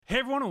Hey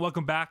everyone, and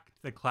welcome back to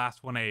the Class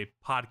 1A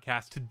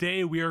podcast.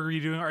 Today we are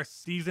redoing our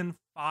Season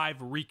 5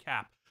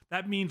 recap.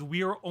 That means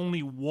we are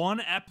only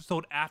one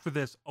episode after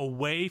this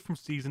away from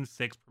Season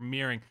 6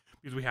 premiering,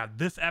 because we have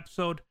this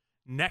episode.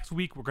 Next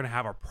week we're going to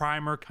have our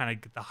primer, kind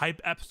of get the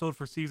hype episode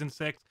for Season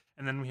 6,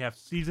 and then we have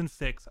Season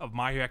 6 of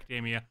My Hero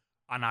Academia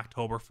on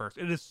October 1st.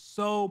 It is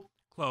so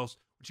close,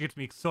 which gets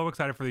me so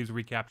excited for these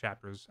recap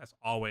chapters, as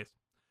always.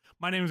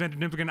 My name is Andrew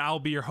Nimbergen. I'll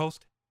be your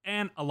host,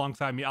 and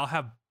alongside me I'll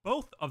have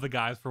both of the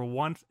guys for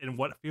once in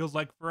what feels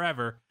like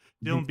forever,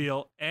 Dylan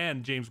Beal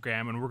and James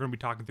Graham, and we're going to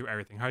be talking through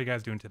everything. How are you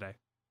guys doing today?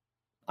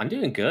 I'm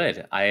doing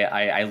good.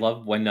 I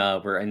love when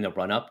we're in the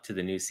run up to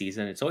the new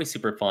season. It's always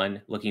super fun.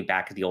 Looking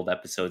back at the old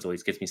episodes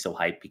always gets me so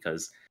hyped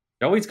because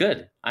they're always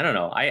good. I don't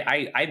know.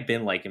 I've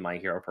been liking My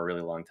Hero for a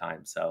really long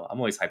time, so I'm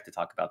always hyped to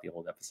talk about the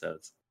old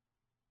episodes.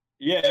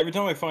 Yeah, every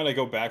time I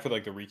go back for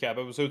like the recap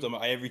episodes,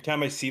 every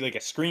time I see like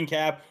a screen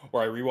cap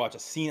or I rewatch a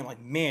scene, I'm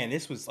like, man,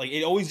 this was like,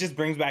 it always just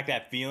brings back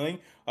that feeling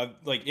of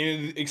like,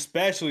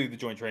 especially the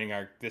joint training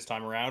arc this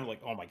time around.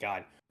 Like, oh my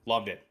god,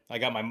 loved it. I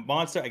got my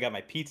monster, I got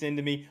my pizza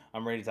into me.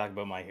 I'm ready to talk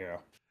about My Hero.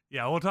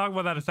 Yeah, we'll talk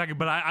about that in a second,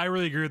 but I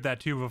really agree with that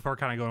too. Before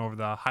kind of going over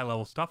the high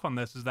level stuff on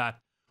this, is that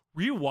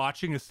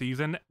rewatching a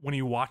season when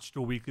you watched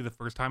a weekly the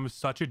first time is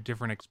such a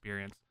different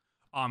experience.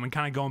 And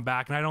kind of going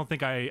back, and I don't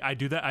think I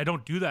do that. I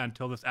don't do that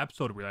until this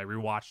episode. Really, I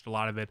rewatched a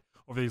lot of it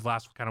over these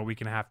last kind of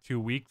week and a half, 2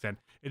 weeks, and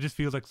it just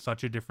feels like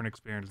such a different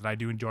experience. And I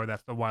do enjoy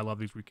that. That's why I love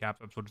these recap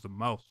episodes the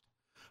most.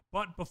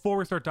 But before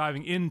we start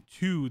diving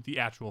into the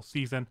actual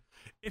season,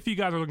 if you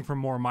guys are looking for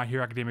more My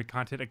Hero Academia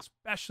content,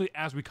 especially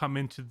as we come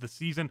into the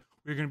season,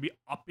 we're going to be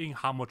upping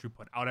how much we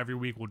put out every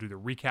week. We'll do the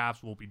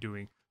recaps. We'll be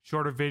doing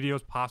shorter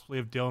videos, possibly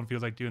if Dylan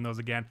feels like doing those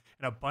again,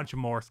 and a bunch of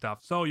more stuff.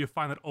 So you'll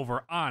find that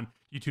over on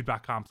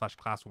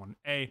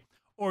youtube.com/class1a,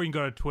 or you can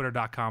go to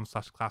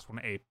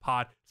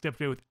twitter.com/class1apod. Stay up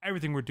to date with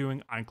everything we're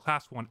doing on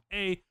Class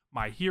 1A,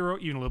 My Hero,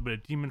 even a little bit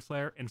of Demon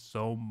Slayer, and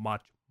so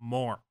much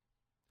more.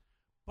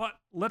 But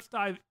let's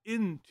dive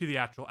into the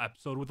actual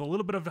episode with a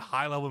little bit of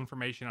high-level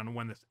information on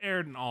when this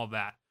aired and all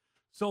that.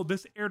 So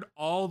this aired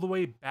all the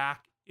way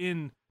back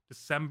in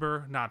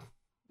December,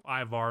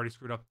 I've already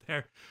screwed up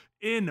there,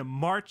 in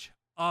March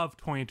of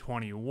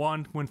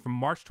 2021, went from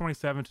March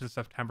 27th to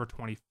September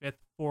 25th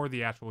for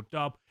the actual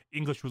dub.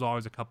 English was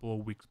always a couple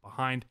of weeks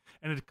behind,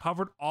 and it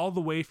covered all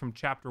the way from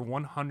chapter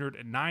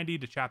 190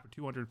 to chapter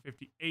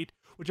 258,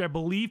 which I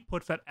believe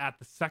puts that at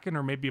the second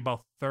or maybe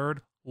about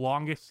third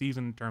longest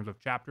season in terms of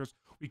chapters.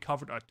 We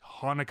covered a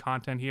ton of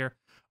content here.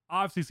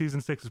 Obviously,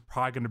 season 6 is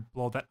probably going to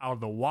blow that out of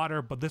the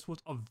water, but this was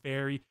a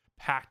very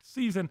packed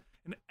season.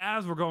 And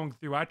as we're going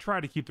through, I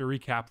try to keep the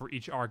recap for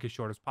each arc as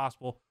short as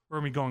possible. We're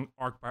going to be going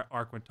arc by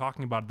arc when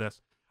talking about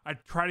this. I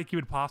try to keep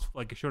it possible,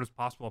 like as short as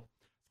possible.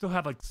 Still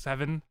had like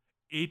 7,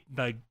 8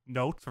 like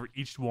notes for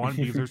each one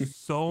because there's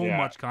so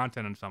much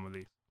content in some of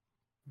these.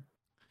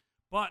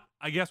 But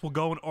I guess we'll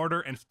go in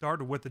order and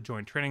start with the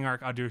joint training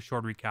arc. I'll do a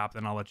short recap,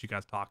 then I'll let you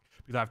guys talk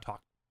because I've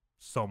talked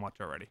so much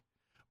already.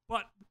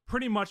 But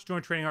pretty much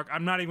joint training arc.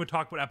 I'm not even going to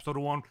talk about episode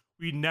 1.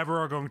 We never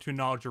are going to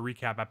acknowledge or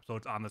recap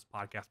episodes on this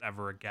podcast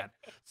ever again.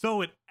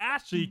 So it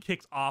actually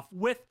kicks off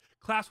with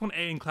Class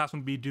 1A and Class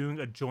 1B doing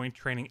a joint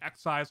training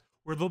exercise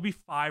where there'll be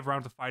 5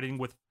 rounds of fighting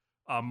with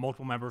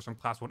multiple members from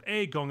Class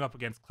 1A going up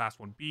against Class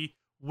 1B,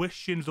 with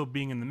Shinzo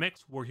being in the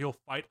mix where he'll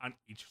fight on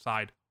each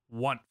side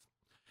once.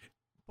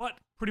 But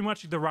pretty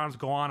much the rounds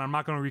go on. I'm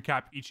not going to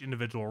recap each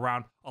individual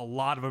round. A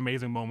lot of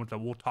amazing moments that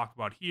we'll talk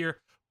about here.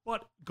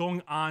 But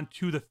going on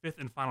to the 5th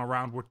and final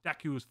round where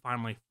Deku is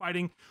finally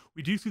fighting,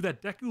 we do see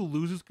that Deku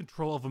loses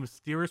control of a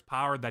mysterious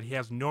power that he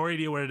has no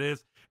idea what it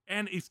is,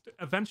 and he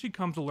eventually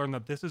comes to learn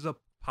that this is a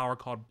power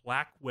called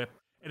Black Whip,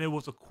 and it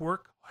was a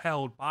quirk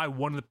held by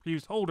one of the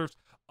previous holders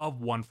of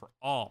One For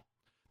All.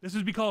 This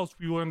is because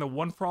we learn that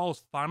One For All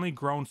has finally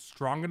grown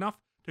strong enough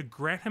to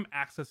grant him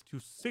access to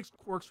 6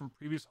 quirks from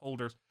previous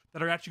holders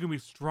that are actually going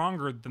to be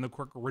stronger than the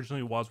quirk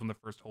originally was when the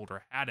first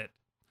holder had it.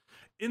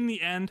 In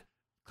the end,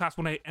 Class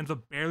 1A ends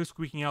up barely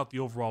squeaking out the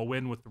overall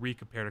win with 3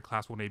 compared to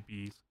Class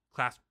 1B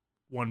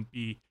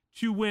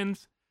 2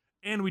 wins.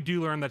 And we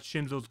do learn that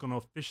Shinzo is going to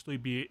officially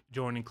be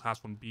joining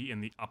Class 1B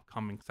in the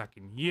upcoming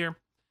second year.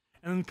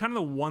 And then kind of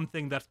the one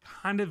thing that's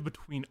kind of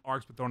between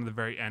arcs but thrown at the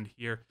very end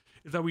here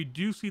is that we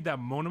do see that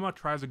Monoma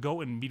tries to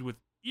go and meet with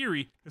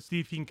Eri to see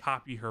if he can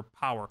copy her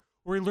power.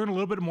 Where we learn a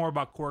little bit more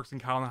about quirks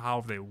and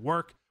how they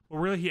work, but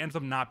really he ends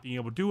up not being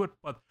able to do it.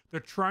 But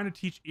they're trying to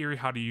teach Eri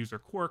how to use her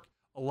quirk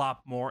a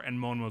lot more, and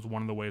Monoma is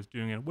one of the ways of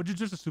doing it, which is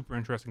just a super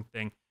interesting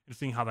thing, and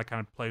seeing how that kind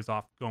of plays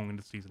off going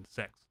into season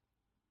 6.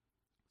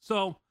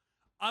 So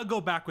I'll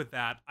go back with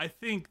that. I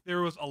think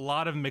there was a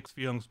lot of mixed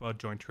feelings about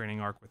joint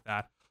training arc with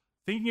that.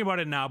 Thinking about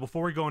it now,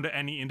 before we go into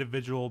any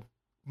individual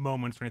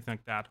moments or anything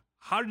like that,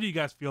 how did you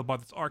guys feel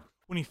about this arc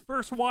when you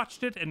first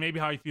watched it, and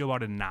maybe how you feel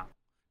about it now?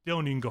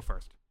 Dylan, you can go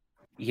first.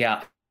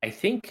 Yeah, I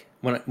think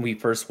when we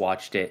first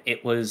watched it,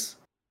 it was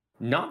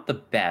not the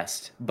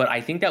best, but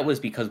I think that was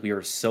because we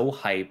were so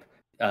hyped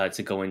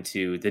to go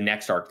into the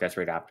next arc that's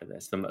right after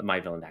this, the My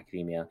Villain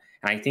Academia.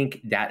 And I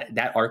think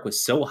that arc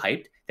was so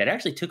hyped that it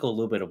actually took a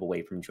little bit of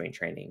away from Joint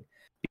Training,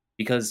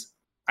 because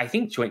I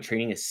think Joint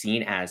Training is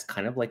seen as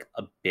kind of like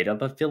a bit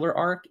of a filler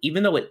arc,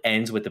 even though it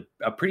ends with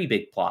a pretty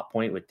big plot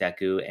point with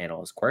Deku and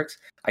all his quirks.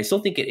 I still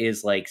think it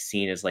is like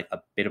seen as like a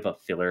bit of a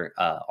filler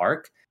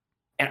arc.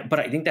 But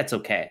I think that's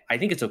okay. I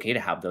think it's okay to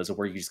have those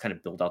where you just kind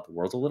of build out the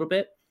world a little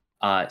bit.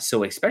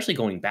 So especially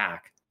going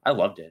back, I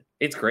loved it.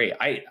 It's great.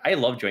 I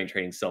love Joint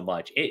Training so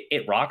much.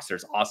 It rocks.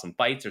 There's awesome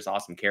fights. There's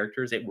awesome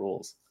characters. It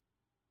rules.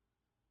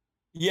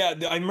 Yeah,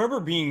 I remember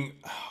being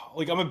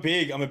like I'm a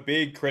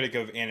big critic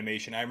of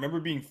animation. I remember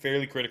being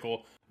fairly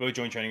critical about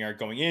Joint Training Arc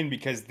going in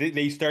because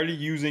they started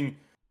using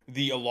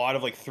a lot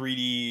of like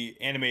 3D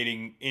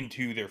animating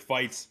into their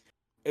fights.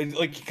 And,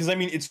 like, because I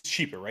mean it's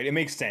cheaper, right? It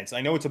makes sense. I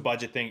know it's a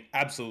budget thing.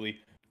 Absolutely,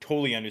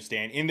 totally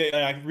understand. And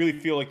I really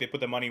feel like they put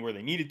the money where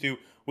they needed to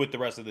with the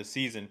rest of the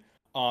season.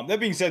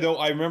 That being said, though,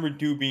 I remember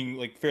being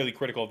like fairly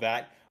critical of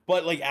that.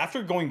 But like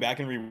after going back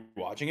and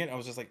rewatching it, I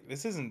was just like,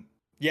 this isn't.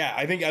 Yeah,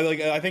 I think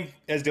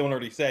as Dylan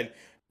already said,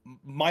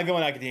 My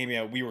Villain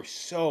Academia, we were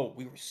so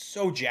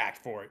jacked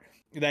for it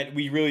that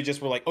we really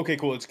just were like, okay,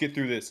 cool, let's get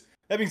through this.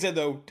 That being said,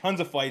 though, tons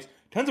of fights,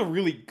 tons of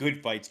really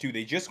good fights too.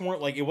 They just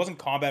weren't like, it wasn't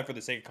combat for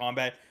the sake of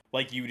combat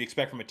like you would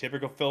expect from a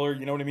typical filler.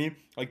 You know what I mean?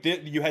 Like you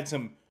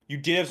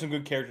did have some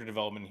good character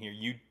development here.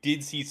 You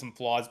did see some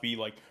flaws be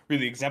like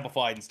really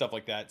exemplified and stuff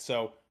like that.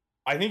 So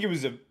I think it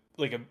was a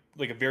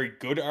very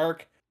good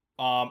arc.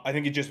 I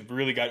think it just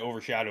really got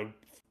overshadowed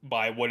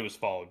by what it was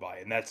followed by,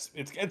 and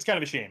it's kind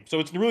of a shame.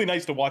 So it's really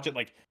nice to watch it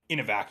like in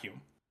a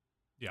vacuum.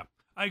 Yeah,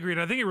 I agree. And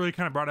I think it really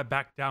kind of brought it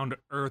back down to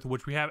earth,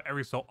 which we have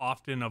every so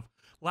often. Of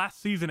last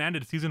season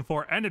season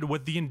 4 ended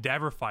with the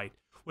Endeavor fight,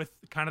 with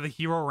kind of the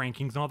hero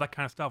rankings and all that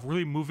kind of stuff,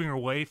 really moving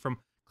away from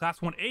Class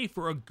 1A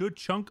for a good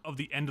chunk of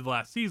the end of the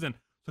last season.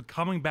 So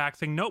coming back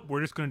saying, nope,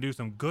 we're just going to do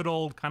some good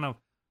old kind of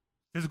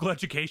physical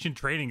education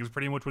training is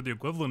pretty much what the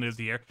equivalent is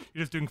here.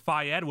 You're just doing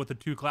Phi Ed with the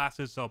 2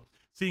 classes. So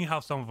seeing how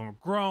some of them have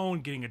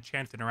grown, getting a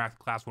chance to interact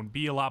with Class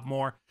 1B a lot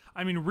more.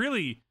 I mean,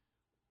 really,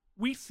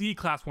 we see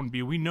Class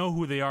 1B. We know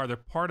who they are. They're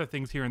part of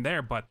things here and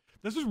there. But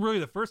this is really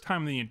the first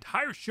time in the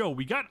entire show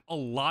we got a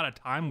lot of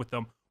time with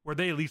them where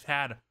they at least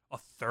had a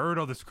third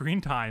of the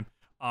screen time.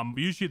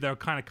 Usually they'll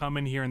kind of come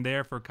in here and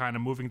there for kind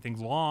of moving things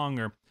along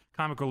or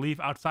comic relief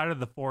outside of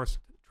the forced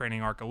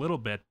training arc a little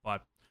bit.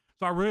 But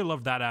so I really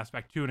loved that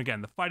aspect too. And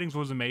again, the fightings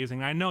was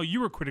amazing. I know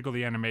you were critical of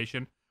the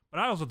animation, but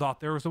I also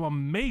thought there were some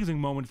amazing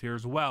moments here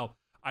as well.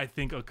 I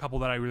think a couple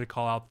that I really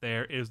call out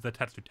there is the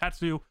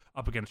Tetsu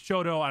up against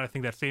Shoto. And I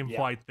think that same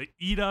fight, the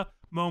Ida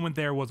moment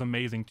there was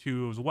amazing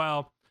too as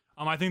well.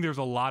 I think there's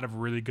a lot of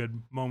really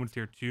good moments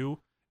here too.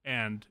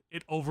 And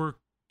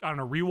on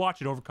a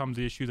rewatch, it overcomes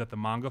the issues that the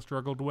manga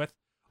struggled with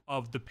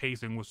of the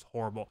pacing was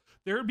horrible.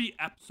 There would be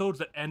episodes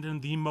that end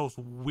in the most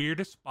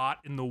weirdest spot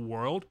in the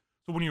world.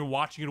 So when you're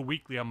watching it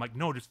weekly, I'm like,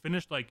 no, just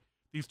finish like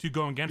these two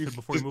going against it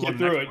before you move on to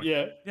the next one.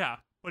 Yeah.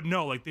 But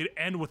no, like they'd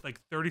end with like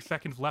 30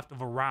 seconds left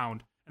of a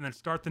round and then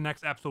start the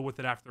next episode with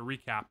it after the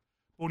recap.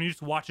 But when you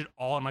just watch it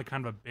all in like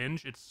kind of a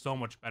binge, it's so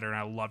much better and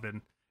I loved it.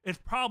 And it's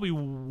probably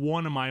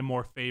one of my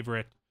more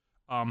favorite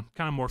kind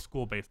of more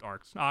school-based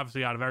arcs.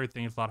 Obviously, out of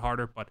everything, it's a lot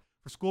harder, but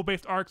for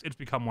school-based arcs, it's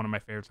become one of my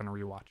favorites on a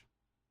rewatch.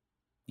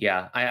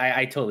 Yeah,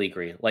 I totally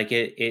agree. Like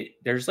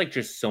there's like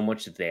just so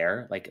much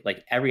there.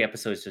 Like every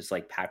episode is just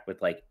like packed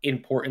with like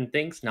important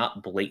things,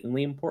 not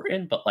blatantly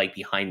important, but like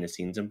behind the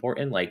scenes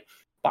important. Like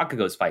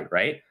Bakugo's fight,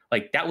 right?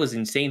 Like that was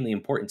insanely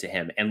important to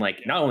him. And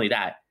like not only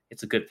that,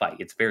 it's a good fight.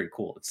 It's very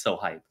cool. It's so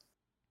hype.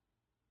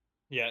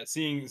 Yeah,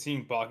 seeing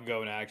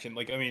Bakugo in action.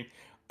 Like I mean,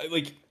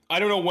 like I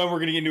don't know when we're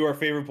gonna get into our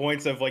favorite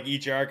points of like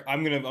each arc.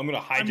 I'm gonna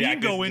hijack. I mean, you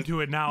can go into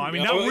it now. I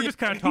mean, now we're just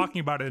kind of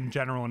talking about it in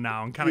general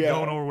now and kind of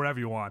going over whatever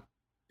you want.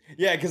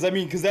 Yeah, because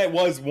that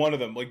was one of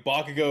them. Like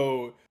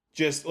Bakugo,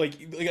 just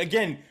like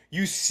again,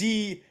 you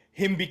see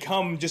him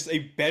become just a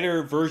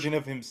better version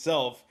of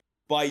himself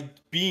by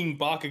being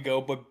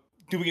Bakugo, but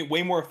doing it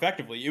way more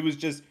effectively. It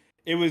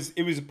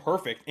was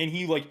perfect, and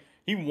he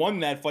won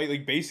that fight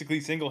like basically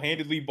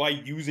single-handedly by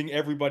using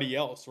everybody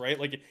else, right?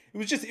 Like it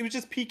was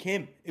just peak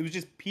him. It was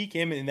just peak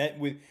him, and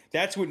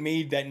that's what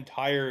made that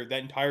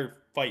entire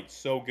fight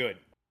so good.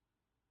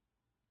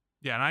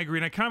 Yeah, and I agree.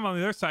 And I kind of on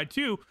the other side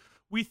too.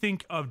 We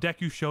think of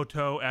Deku,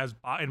 Shoto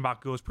and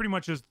Bakugo as pretty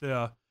much as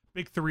the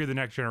big 3 of the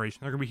next generation.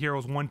 They're going to be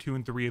heroes 1, 2,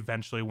 and 3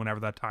 eventually whenever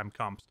that time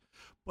comes.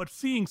 But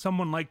seeing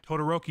someone like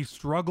Todoroki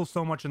struggle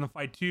so much in the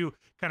fight too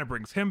kind of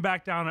brings him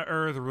back down to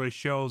earth. It really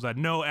shows that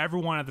no,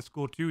 everyone at the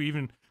school too,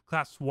 even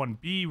Class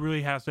 1B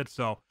really has it.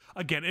 So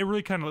again, it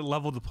really kind of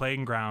leveled the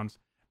playing grounds.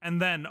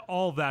 And then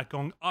all of that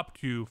going up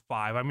to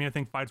 5. I mean, I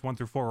think fights 1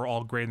 through 4 are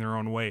all great in their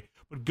own way.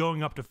 But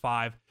going up to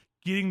 5,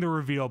 getting the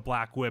reveal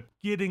Black Whip,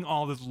 getting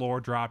all this lore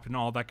dropped and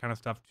all that kind of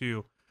stuff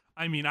too.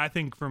 I mean, I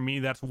think for me,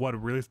 that's what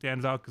really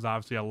stands out because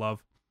obviously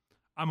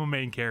I'm a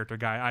main character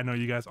guy. I know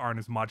you guys aren't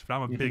as much, but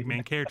I'm a big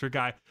main character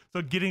guy.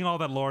 So getting all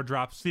that lore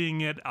drop,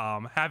 seeing it,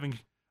 having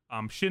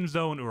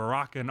Shinzo and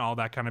Uraraka and all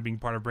that kind of being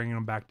part of bringing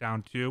them back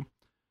down too.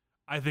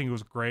 I think it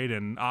was great,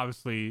 and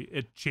obviously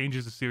it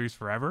changes the series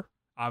forever.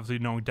 Obviously,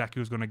 knowing Deku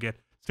is going to get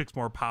 6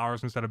 more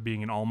powers instead of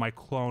being an All Might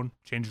clone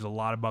changes a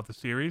lot about the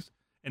series.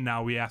 And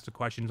now we ask the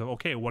questions of,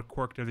 okay, what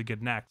quirk does he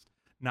get next?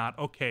 Not,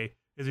 okay,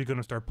 is he going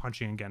to start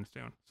punching again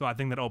soon? So I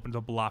think that opens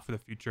up a lot for the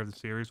future of the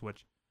series,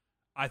 which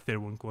I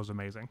think was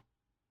amazing.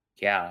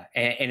 Yeah,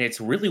 and it's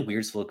really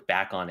weird to look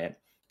back on it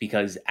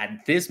because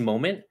at this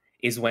moment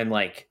is when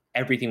like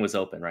everything was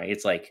open, right?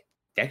 It's like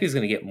Deku's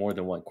going to get more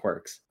than one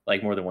quirk,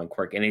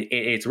 and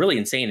it's really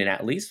insane. And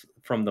at least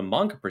from the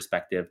manga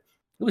perspective,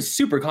 it was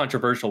super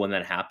controversial when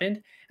that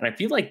happened, and I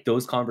feel like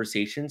those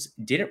conversations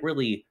didn't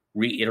really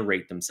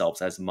reiterate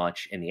themselves as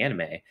much in the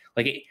anime.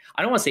 Like,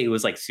 I don't want to say it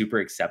was like super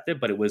accepted,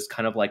 but it was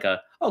kind of like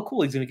oh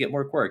cool, he's going to get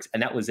more quirks,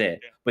 and that was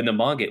it. Yeah. But in the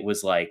manga, it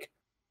was like,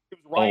 it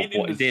was right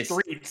in the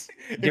streets.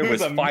 There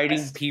was fighting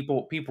mess.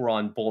 People were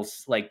on both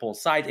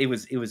sides. It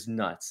was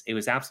nuts. It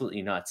was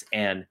absolutely nuts.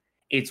 And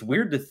it's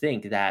weird to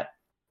think that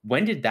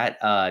when did that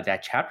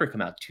chapter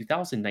come out?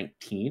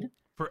 2019?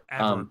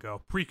 Forever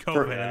ago,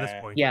 pre-COVID at this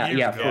point.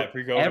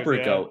 Forever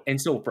ago. And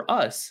so for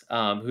us,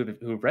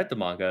 who've read the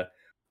manga,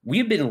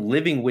 we've been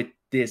living with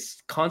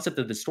this concept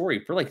of the story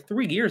for like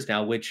 3 years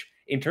now. Which,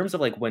 in terms of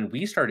like when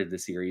we started the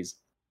series,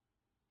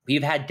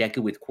 we've had Deku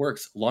with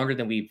quirks longer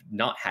than we've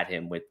not had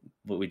him with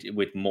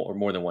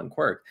more than one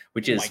quirk,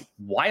 which is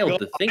wild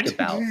to think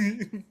about.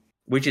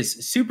 Which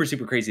is super,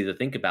 super crazy to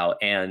think about.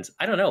 And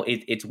I don't know,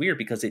 it's weird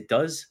because it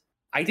does.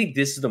 I think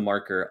this is the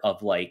marker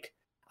of like.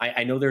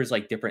 I know there's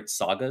like different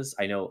sagas.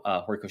 I know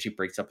Horikoshi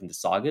breaks up into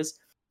sagas,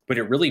 but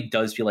it really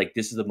does feel like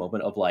this is the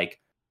moment of like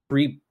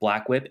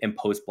pre-Black Whip and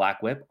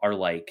post-Black Whip are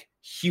like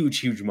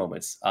huge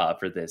moments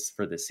for this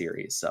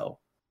series. So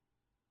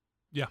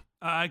yeah,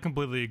 I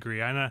completely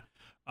agree. I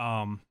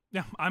know.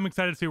 Yeah, I'm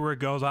excited to see where it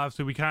goes.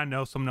 Obviously, we kind of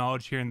know some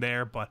knowledge here and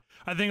there, but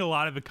I think a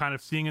lot of it kind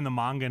of seeing in the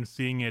manga and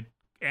seeing it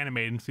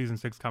animated in season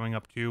 6 coming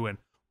up too, and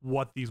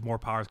what these more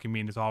powers can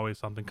mean is always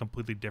something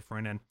completely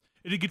different. And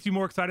it gets you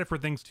more excited for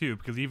things too,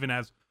 because even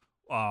as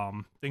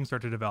things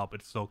start to develop,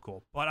 it's so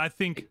cool. But I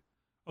think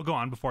I'll go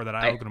on before that.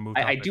 I was going to move.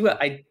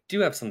 I do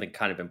have something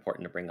kind of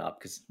important to bring up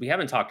because we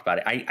haven't talked about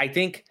it. I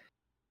think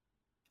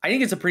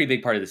it's a pretty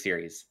big part of the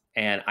series,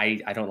 and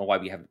I don't know why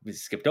we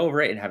skipped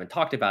over it and haven't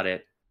talked about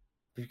it.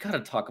 We've got to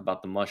talk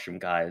about the mushroom,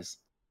 guys.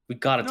 We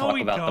got to talk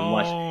about the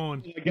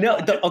mushroom. No,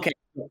 okay,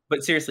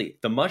 but seriously,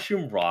 the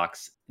mushroom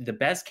rocks. The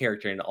best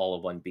character in all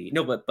of 1B.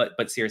 No,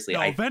 but seriously,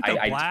 Vento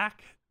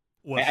Black.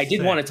 I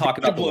did want to talk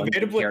about the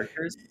 1B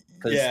characters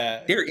because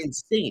they're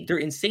insane. They're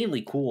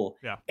insanely cool.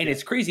 Yeah, and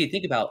it's crazy to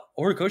think about.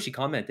 Horikoshi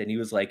commented, and he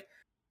was like,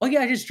 "Oh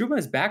yeah, I just drew them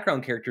as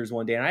background characters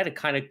one day, and I had to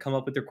kind of come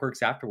up with their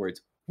quirks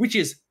afterwards," which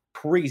is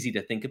crazy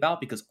to think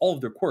about because all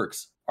of their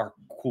quirks are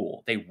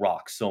cool. They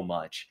rock so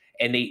much,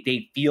 and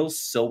they feel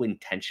so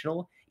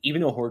intentional.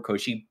 Even though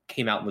Horikoshi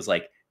came out and was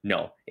like,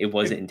 "No, it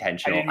wasn't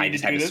intentional. I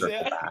just had to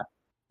circle back."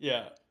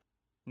 Yeah.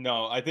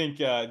 No, I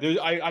think I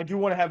do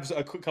want to have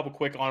a couple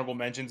quick honorable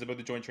mentions about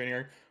the joint training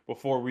arc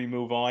before we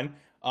move on.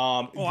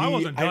 I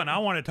wasn't done. I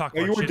want to talk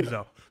about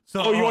Shinzo.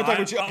 So, you want to talk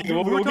about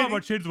Shinzo? We were talking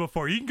about Shinzo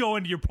before. You can go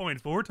into your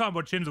points, but we're talking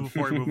about Shinzo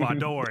before we move on.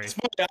 Don't worry.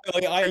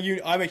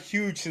 I'm a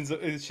huge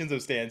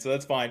Shinzo stan, so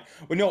that's fine.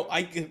 But no,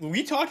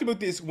 we talked about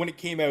this when it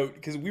came out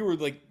because we were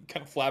like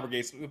kind of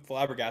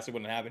flabbergasted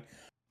when it happened.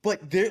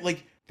 But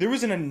there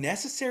was an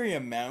unnecessary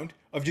amount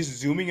of just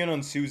zooming in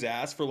on Sue's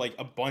ass for like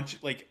a bunch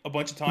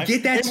of times. Yeah,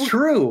 that's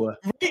true.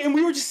 And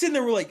we were just sitting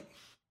there, we're like,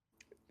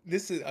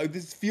 this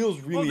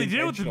feels really. Well, they did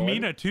it with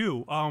Mina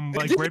too.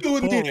 Like right before.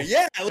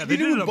 Yeah, they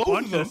did it a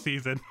bunch this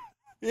season.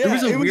 Yeah, there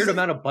was a weird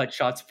amount of butt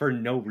shots for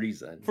no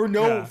reason. For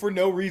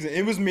no reason.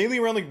 It was mainly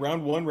around like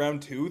round 1,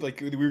 round 2. Like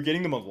we were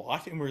getting them a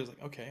lot, and we were just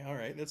like, okay, all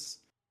right, that's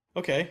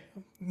okay,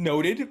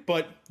 noted.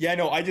 But yeah,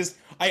 no, I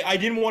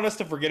didn't want us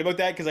to forget about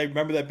that because I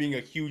remember that being a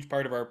huge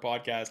part of our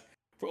podcast.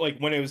 For, like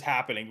when it was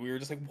happening, we were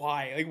just like,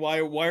 why? Like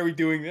why are we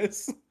doing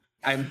this?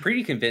 I'm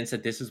pretty convinced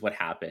that this is what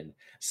happened.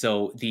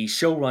 So the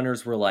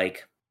showrunners were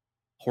like,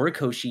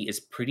 Horikoshi is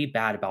pretty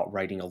bad about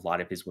writing a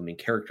lot of his women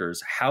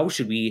characters. How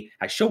should we,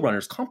 as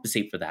showrunners,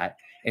 compensate for that?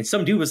 And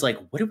some dude was like,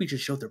 what if we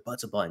just showed their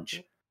butts a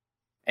bunch?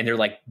 And they're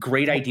like,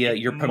 great idea,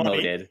 you're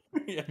promoted.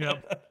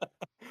 Yep.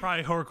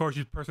 Probably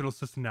Horikoshi's personal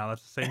assistant now.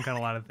 That's the same kind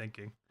of line of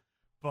thinking.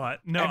 But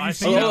no, I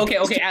think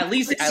okay. At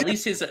least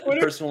his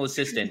personal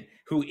assistant,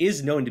 who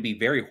is known to be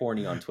very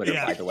horny on Twitter,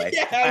 by the way.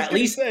 Yeah, at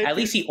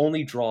least he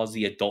only draws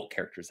the adult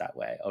characters that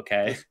way.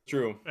 Okay,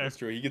 that's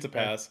true. He gets a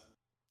pass.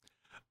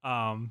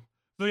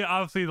 So yeah,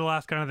 obviously the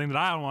last kind of thing that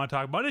I want to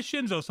talk about is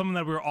Shinzo, someone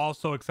that we were all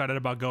so excited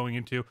about going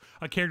into,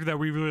 a character that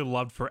we really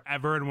loved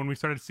forever. And when we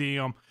started seeing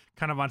him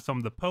kind of on some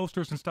of the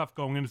posters and stuff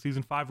going into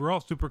season 5, we're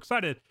all super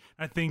excited.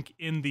 I think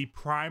in the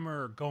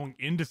primer going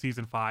into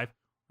season 5,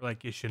 we're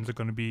like, is Shinzo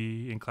going to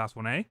be in Class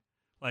 1A?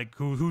 Like,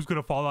 who's going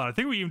to fall out? I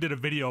think we even did a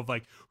video of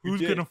like,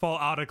 who's going to fall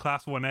out of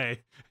Class 1A?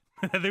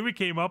 I think we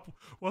came up,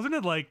 wasn't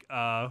it like,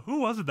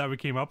 who was it that we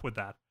came up with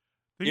that?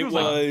 I think it was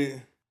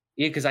like,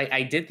 yeah, because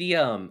I did the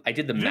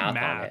math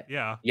on it.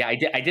 Yeah, I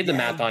did the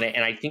math on it,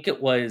 and I think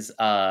it was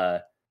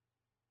it?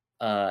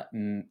 No,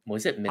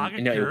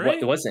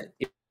 it wasn't.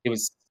 It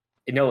was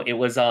No, it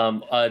was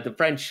the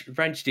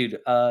French dude.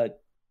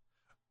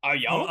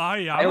 Aoyama?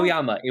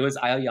 Aoyama. It was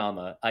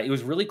Aoyama. It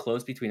was really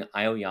close between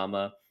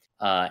Aoyama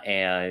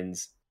and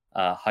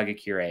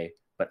Hagakure,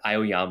 but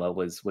Aoyama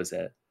was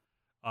it.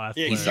 That's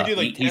Yeah, hilarious. you did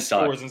like He test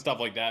sucked. scores and stuff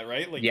like that,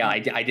 right? Like, Yeah, I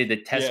did the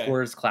test yeah.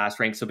 scores, class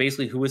rank. So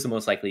basically, who was the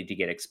most likely to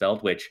get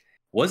expelled, which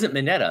wasn't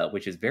Mineta,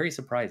 which is very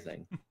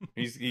surprising.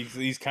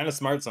 He's kind of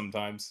smart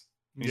sometimes.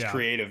 He's Yeah.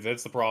 creative.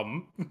 That's the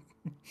problem.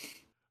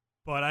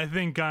 But I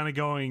think kind of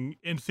going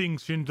and seeing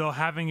Shinzo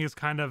having his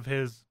kind of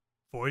his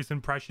voice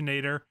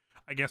impressionator,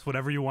 I guess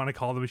whatever you want to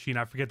call the machine,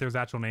 I forget there's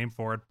actual name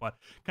for it, but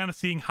kind of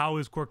seeing how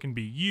his quirk can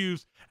be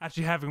used,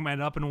 actually having him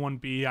end up in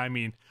 1B. I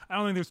mean, I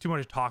don't think there's too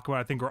much to talk about.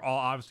 I think we're all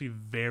obviously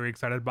very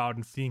excited about it,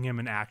 and seeing him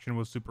in action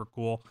was super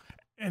cool.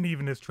 And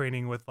even his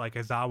training with like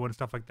Aizawa and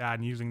stuff like that,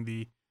 and using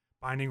the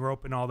binding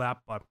rope and all that.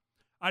 But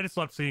I just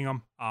love seeing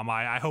him.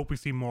 I hope we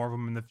see more of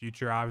him in the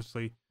future.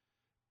 Obviously,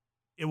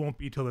 it won't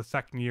be till the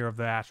second year of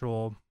the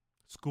actual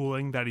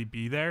schooling that he'd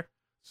be there.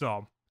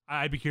 So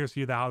I'd be curious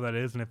to see how that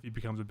is and if he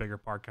becomes a bigger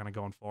part kind of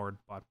going forward.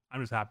 But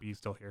I'm just happy he's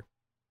still here.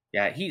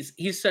 Yeah,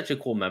 he's such a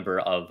cool member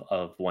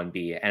of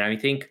 1B, and I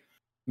think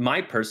my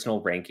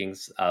personal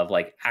rankings of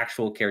like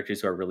actual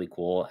characters who are really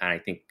cool and I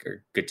think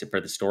are good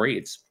for the story,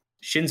 it's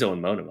Shinzo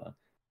and Monoma.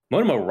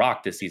 Monoma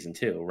rocked this season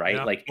too, right?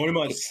 Yeah. Like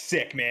Monoma is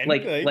sick, man.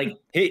 like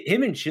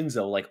him and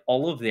Shinzo, like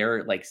all of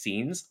their like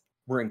scenes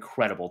were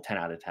incredible 10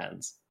 out of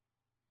 10s.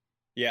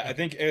 Yeah, I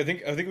think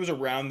it was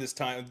around this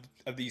time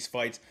of these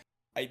fights.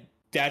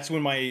 That's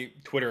when my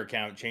Twitter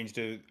account changed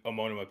to a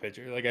Monoma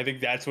picture. Like, I think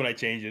that's when I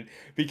changed it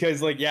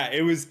because, like, yeah,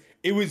 it was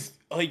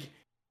like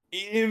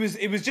it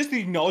was just the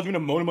acknowledgement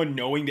of Monoma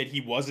knowing that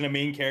he wasn't a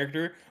main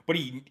character, but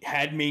he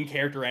had main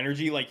character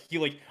energy.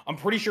 I'm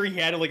pretty sure he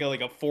had like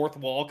a fourth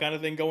wall kind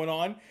of thing going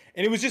on,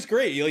 and it was just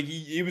great. Like,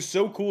 it was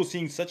so cool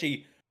seeing such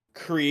a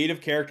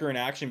creative character in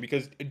action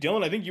because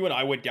Dylan, I think you and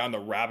I went down the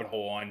rabbit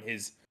hole on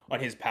his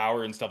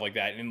power and stuff like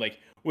that, and like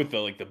with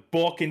the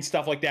book and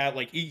stuff like that,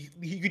 like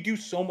he could do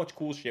so much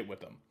cool shit with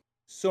them,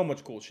 so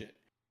much cool shit.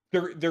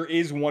 There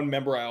is one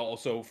member I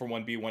also for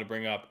 1B want to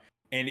bring up,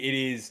 and it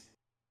is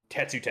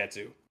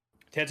Tetsu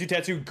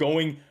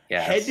going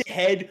head to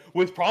head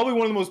with probably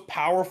one of the most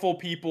powerful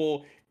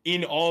people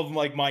in all of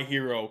like My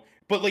Hero,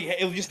 but like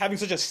just having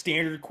such a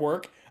standard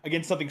quirk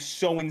against something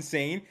so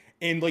insane,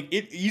 and like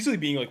it easily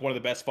being like one of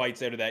the best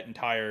fights out of that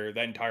entire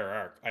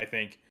arc. I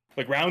think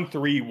like round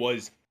 3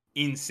 was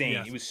insane.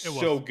 Yes, it was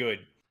so good.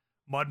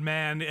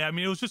 Mudman, I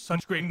mean, it was just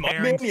such great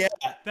Mudman, pairings.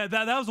 yeah.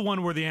 That was the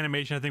one where the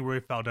animation, I think, really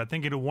felt. I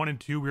think in 1 and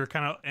 2 we were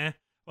kind of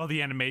well,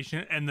 the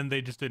animation, and then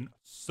they just did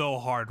so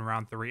hard in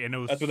round 3, and it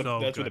was That's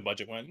where the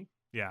budget went.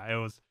 Yeah, it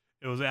was.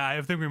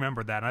 I think we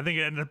remembered that. And I think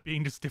it ended up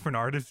being just different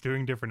artists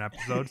doing different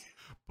episodes.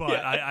 But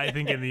Yeah. I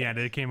think in the end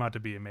it came out to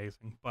be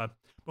amazing. But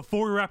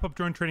before we wrap up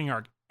Joint Training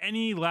Arc,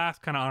 any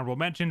last kind of honorable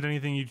mentions?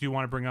 Anything you two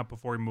want to bring up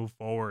before we move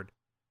forward?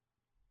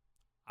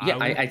 Yeah,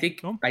 I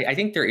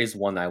think there is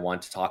one that I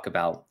want to talk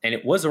about, and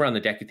it was around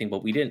the Deku thing,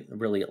 but we didn't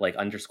really like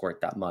underscore it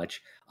that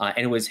much. And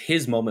it was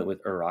his moment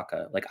with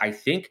Uraraka. Like, I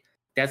think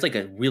that's like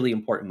a really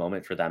important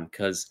moment for them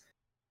because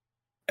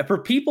for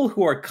people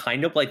who are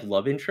kind of like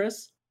love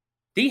interests,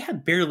 they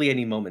have barely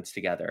any moments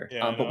together.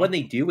 Yeah, but when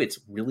they do, it's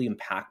really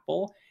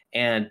impactful.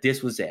 And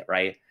this was it,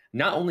 right?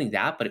 Not only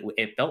that, but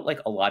it felt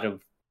like a lot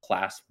of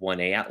Class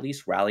 1A at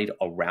least rallied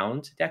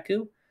around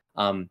Deku.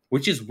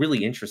 Which is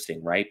really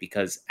interesting, right?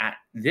 Because at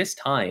this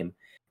time,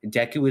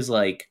 Deku is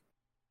like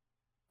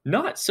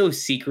not so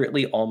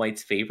secretly All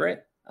Might's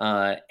favorite.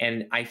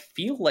 And I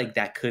feel like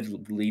that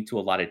could lead to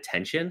a lot of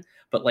tension,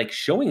 but like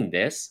showing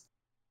this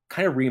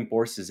kind of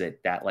reinforces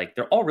it that like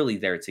they're all really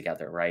there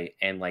together, right?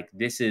 And like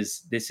this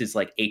is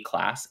like a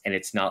class, and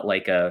it's not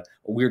like a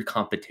weird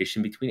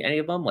competition between any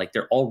of them. Like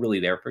they're all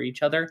really there for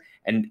each other.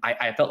 And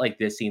I felt like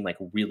this scene like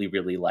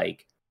really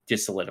like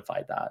just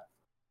solidified that.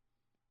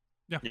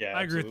 Yeah,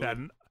 I agree with that.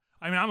 And,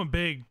 I mean, I'm a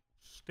big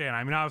stan.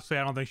 I mean, obviously,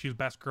 I don't think she's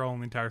best girl in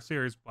the entire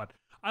series, but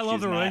I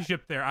love the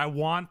relationship there. I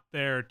want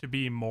there to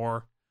be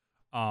more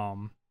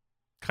kind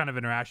of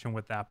interaction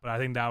with that, but I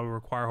think that would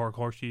require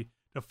Horikoshi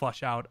to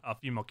flush out a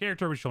female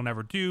character, which she'll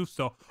never do.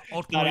 So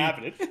ultimately, not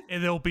happening.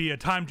 There'll be a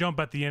time jump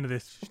at the end of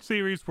this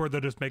series where they'll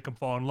just make them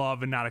fall in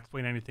love and not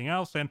explain anything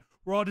else, and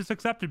we're all just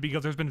accepted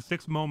because there's been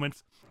 6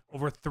 moments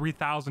over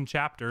 3,000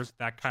 chapters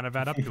that kind of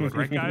add up to it,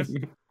 right, guys?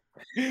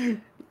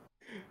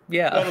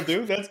 Yeah, that'll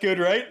do. That's good,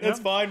 right? That's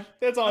fine.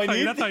 That's all I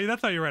need.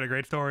 That's how you write a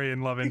great story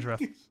in love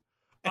interests.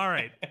 All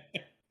right.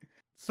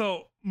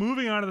 So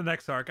moving on to the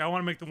next arc, I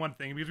want to make the one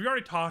thing because we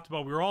already talked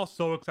about. We were all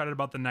so excited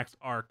about the next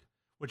arc,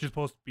 which is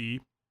supposed to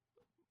be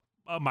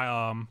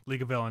my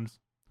League of Villains.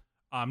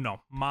 No,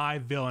 My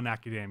Villain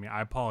Academia.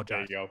 I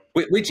apologize. There you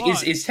go. Which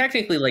is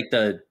technically like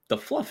the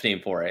fluff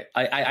name for it.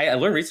 I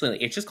learned recently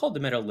it's just called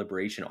the Meta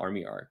Liberation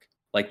Army arc.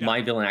 Like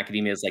My Villain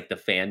Academia is like the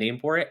fan name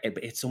for it,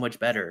 but it's so much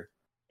better.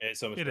 It's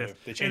so much better. Is.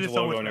 They changed the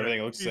logo and everything.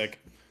 It looks sick.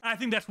 I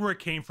think that's where it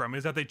came from,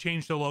 is that they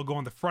changed the logo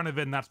on the front of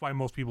it, and that's why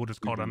most people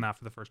just called it on that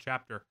for the first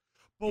chapter.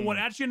 But what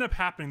actually ended up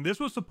happening, this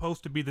was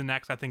supposed to be the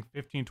next, I think,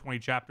 15, 20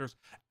 chapters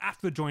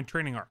after the joint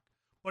training arc.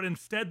 but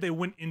instead they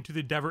went into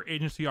the Endeavor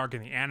Agency arc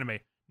in the anime.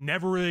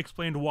 Never really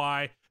explained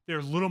why.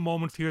 There's little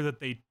moments here that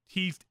they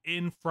teased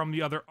in from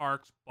the other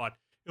arcs, but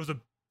it was a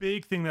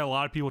big thing that a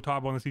lot of people talked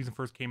about when the season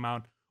first came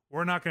out.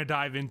 We're not going to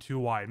dive into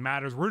why it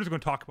matters. We're just going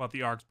to talk about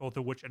the arcs, both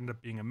of which ended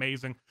up being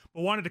amazing.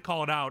 But wanted to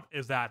call it out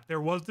is that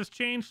there was this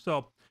change.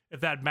 So if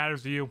that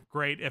matters to you,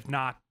 great. If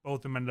not, both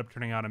of them ended up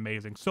turning out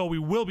amazing. So we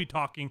will be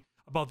talking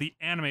about the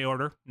anime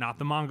order, not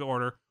the manga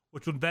order,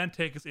 which will then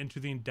take us into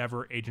the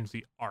Endeavor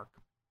Agency arc.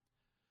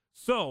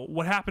 So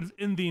what happens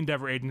in the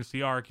Endeavor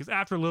Agency arc is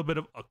after a little bit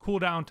of a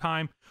cooldown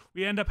time,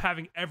 we end up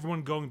having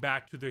everyone going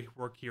back to their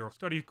work hero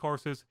study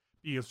courses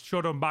because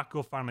Shoto and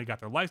Bakugo finally got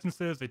their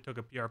licenses. They took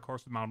a PR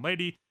course with Mountain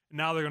Lady, and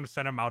now they're going to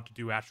send them out to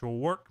do actual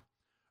work.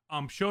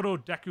 Shoto,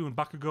 Deku, and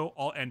Bakugo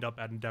all end up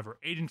at Endeavor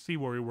Agency,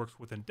 where he works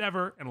with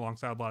Endeavor and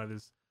alongside a lot of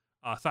his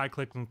side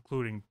clicks,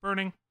 including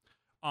Burning.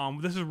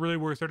 This is really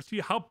where we start to see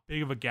how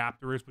big of a gap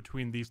there is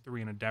between these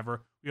three and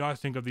Endeavor. We always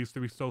think of these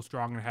three so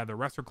strong and have their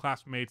wrestler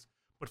classmates,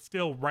 but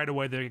still right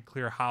away they get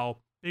clear how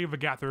big of a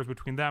gap there is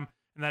between them,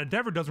 and that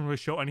Endeavor doesn't really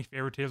show any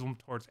favoritism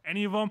towards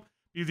any of them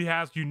because he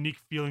has unique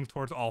feelings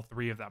towards all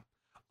three of them.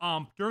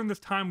 During this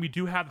time, we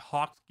do have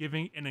Hawks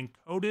giving an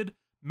encoded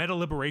Meta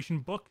Liberation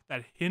book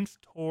that hints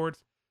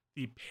towards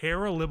the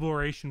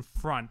Para-Liberation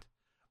Front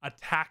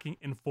attacking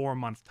in 4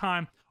 months'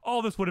 time.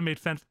 All this would have made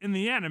sense in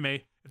the anime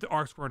if the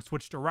arcs weren't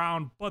switched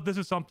around, but this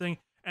is something,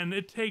 and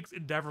it takes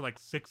Endeavor like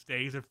 6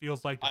 days, it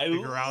feels like, to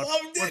figure out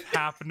what's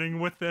happening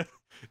with it.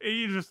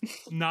 He's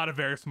just not a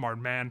very smart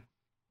man.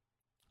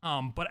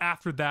 But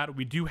after that,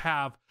 we do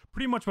have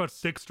pretty much about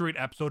 6 straight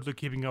episodes of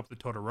Keeping Up the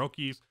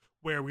Todorokis,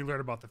 where we learn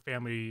about the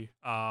family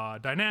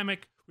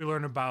dynamic. We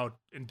learn about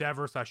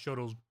Endeavor's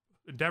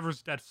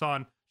Endeavor's dead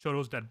son,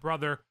 Shoto's dead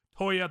brother,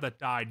 Toya, that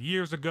died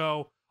years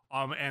ago.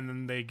 And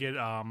then they get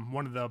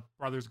one of the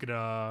brothers get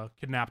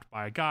kidnapped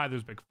by a guy.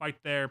 There's a big fight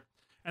there.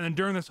 And then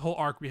during this whole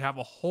arc, we have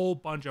a whole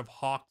bunch of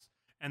Hawks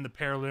and the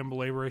Paranormal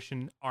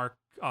Liberation arc,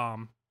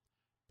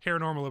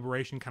 Paranormal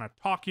Liberation kind of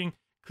talking.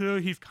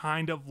 Clearly, he's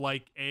kind of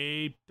like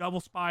a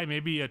double spy,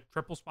 maybe a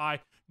triple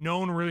spy. No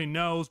one really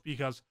knows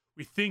because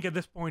we think at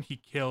this point he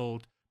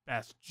killed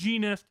Best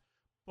Jeanist,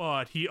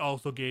 but he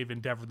also gave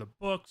Endeavor the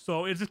book.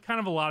 So it's just kind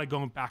of a lot of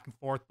going back and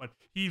forth, but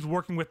he's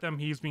working with them.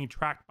 He's being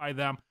tracked by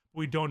them.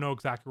 We don't know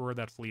exactly where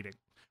that's leading.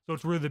 So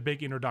it's really the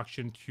big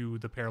introduction to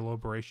the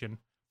Para-Liberation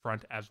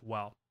Front as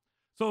well.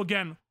 So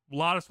again, a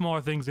lot of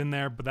smaller things in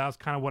there, but that's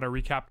kind of what I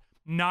recapped.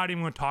 Not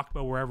even going to talk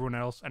about where everyone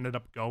else ended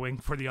up going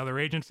for the other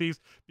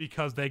agencies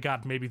because they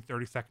got maybe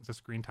 30 seconds of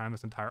screen time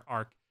this entire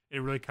arc. It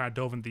really kind of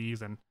dove into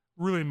these, and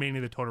really mainly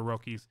the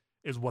Todorokis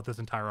is what this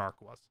entire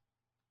arc was.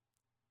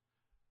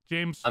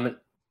 James?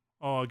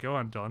 Oh, go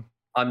on, Dylan.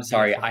 I'm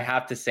sorry. I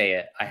have to say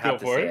it. Go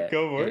for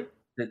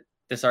it.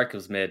 This arc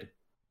was mid.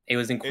 It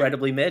was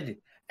incredibly mid.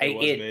 It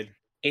was mid.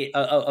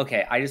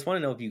 Okay, I just want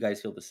to know if you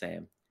guys feel the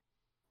same.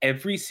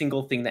 Every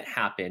single thing that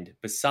happened,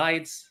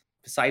 besides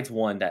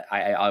one that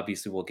I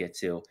obviously will get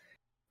to,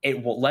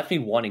 it left me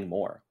wanting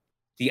more.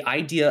 The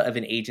idea of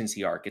an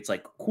agency arc, it's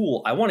like,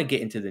 cool, I want to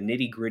get into the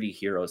nitty-gritty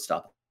hero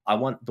stuff. I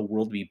want the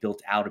world to be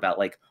built out about,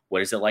 like,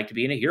 what is it like to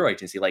be in a hero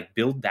agency? Like,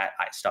 build that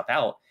stuff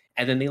out.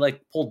 And then they,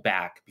 like, pulled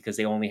back because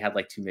they only had,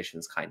 like, 2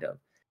 missions, kind of.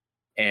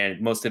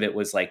 And most of it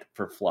was, like,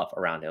 for fluff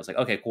around it. I was like,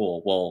 okay,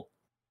 cool. Well,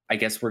 I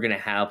guess we're going to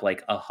have,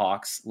 like, a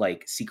Hawks,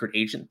 like, secret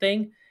agent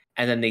thing.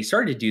 And then they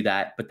started to do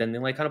that, but then they,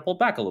 like, kind of pulled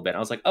back a little bit. I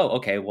was like, oh,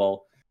 okay,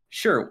 well,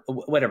 sure,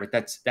 whatever.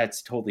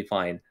 That's totally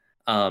fine.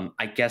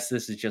 I guess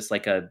this is just,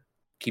 like, a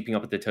Keeping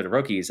Up with the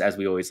Todorokis, as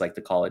we always like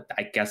to call it.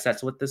 I guess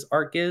that's what this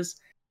arc is.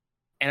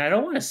 And I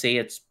don't want to say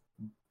it's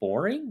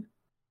boring,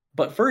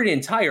 but for an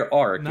entire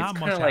arc, it's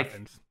kind of like,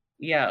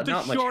 yeah,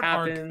 not much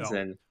happens. Arc,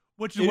 and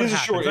which is what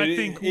happens. Short, I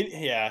think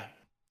yeah.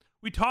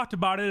 We talked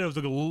about it. It was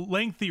like a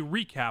lengthy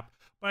recap,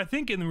 but I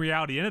think in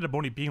reality, it ended up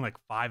only being like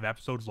 5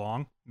 episodes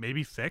long,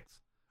 maybe 6.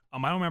 I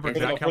don't remember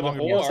exactly how long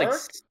it was.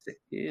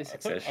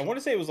 Like I want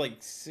to say it was like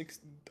 6,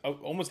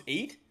 almost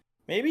 8,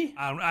 maybe.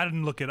 I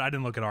didn't look at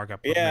arc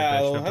episodes. Yeah,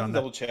 I'll have to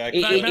double check.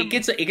 It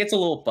gets a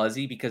little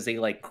fuzzy because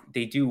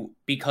they do,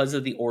 because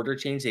of the order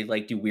change, they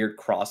like do weird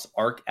cross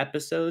arc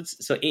episodes,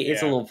 so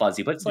it's a little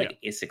fuzzy, but it's like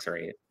it's 6 or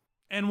 8.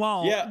 And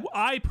while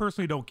I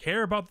personally don't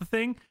care about the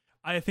thing,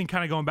 I think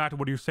kind of going back to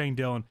what you're saying,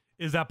 Dylan,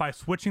 is that by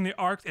switching the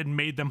arcs, it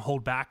made them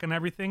hold back on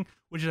everything,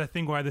 which is I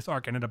think why this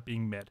arc ended up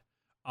being mid.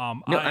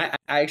 I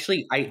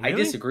actually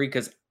disagree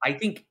because I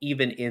think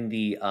even in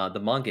the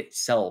manga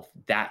itself,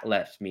 that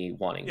left me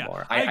wanting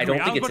more. I don't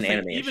think it's an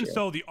anime even issue.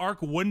 So the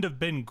arc wouldn't have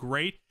been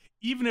great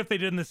even if they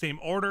did in the same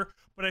order,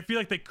 but I feel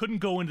like they couldn't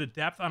go into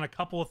depth on a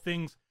couple of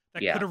things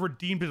that could have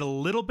redeemed it a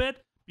little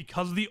bit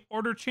because of the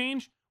order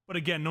change. But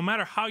again, no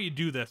matter how you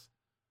do this,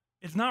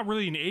 it's not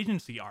really an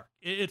agency arc.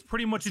 It's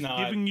pretty much just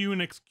giving you an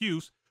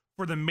excuse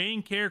for the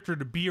main character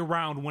to be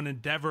around when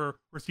Endeavor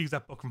receives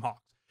that book from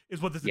Hawks,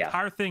 is what this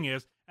entire thing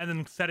is, and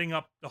then setting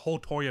up the whole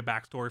Toya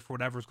backstory for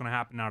whatever's going to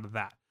happen out of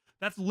that.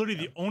 That's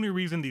literally the only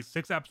reason these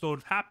 6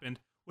 episodes happened,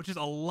 which is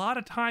a lot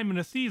of time in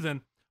a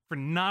season for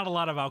not a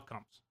lot of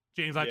outcomes.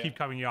 James, I Yeah. keep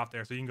cutting you off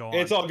there, so you can go on.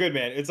 It's all good,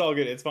 man. It's all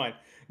good. It's fine.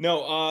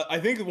 No, I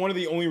think one of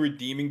the only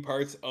redeeming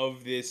parts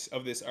of this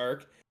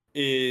arc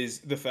is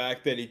the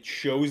fact that it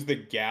shows the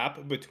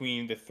gap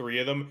between the three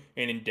of them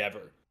and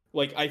Endeavor.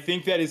 Like, I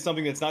think that is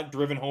something that's not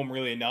driven home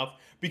really enough,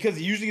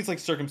 because usually it's like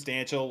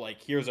circumstantial, like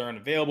heroes are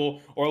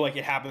unavailable, or like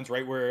it happens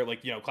right where,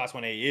 like, you know, Class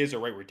 1A is, or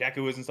right where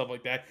Deku is and stuff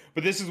like that.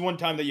 But this is one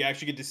time that you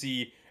actually get to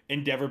see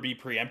Endeavor be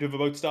preemptive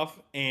about stuff,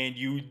 and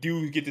you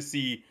do get to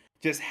see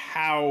just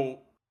how,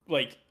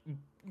 like,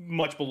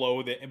 much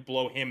below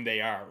him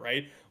they are,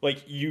 right?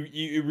 Like, you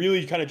it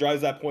really kind of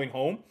drives that point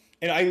home,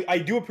 and I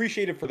do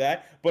appreciate it for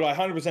that. But I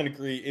 100%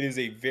 agree, it is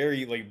a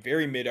very, like,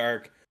 very mid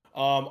arc.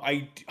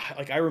 I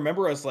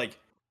remember us, like,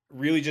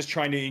 really just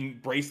trying to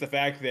embrace the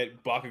fact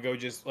that Bakugo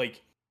just,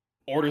 like,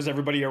 orders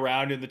everybody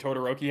around in the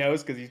Todoroki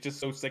house because he's just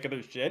so sick of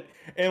their shit,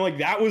 and like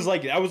that was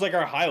like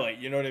our highlight,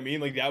 you know what I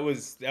mean? Like that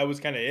was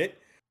kind of it.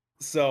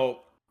 So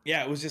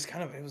yeah, it was just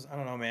kind of, it was, I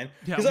don't know, man.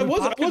 Yeah, Because I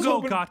was Bakugo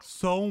hoping, got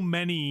so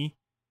many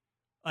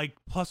like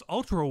plus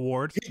ultra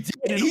awards He did.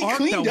 in He an arc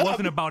cleaned that up.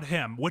 wasn't about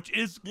him, which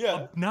is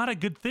Yeah. not a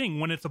good thing.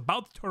 When it's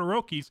about the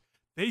Todorokis,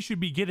 they should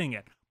be getting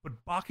it.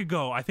 But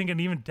Bakugo, I think, and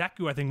even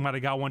Deku, I think, might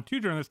have got one too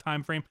during this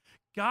time frame,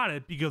 got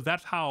it because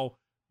that's how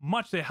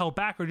much they held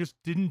back or just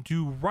didn't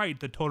do right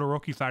the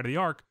Todoroki side of the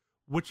arc,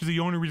 which is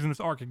the only reason this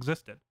arc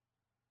existed.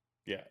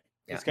 Yeah,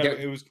 Yeah, it's kind of,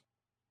 it was.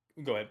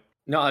 Go ahead.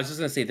 No, I was just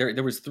gonna say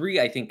there was three,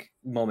 I think,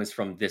 moments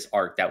from this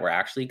arc that were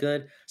actually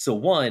good. So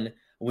one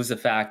was the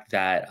fact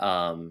that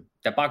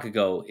that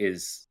Bakugo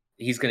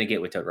he's gonna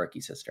get with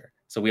Todoroki's sister.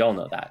 So we all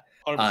know that.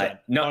 100%.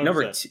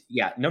 Number 100%. two,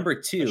 yeah, number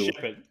two,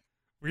 Ship it.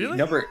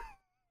 Really?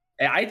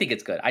 I think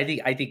it's good. I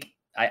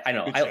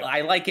know. Good show.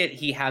 I like it.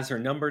 He has her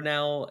number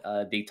now.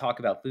 They talk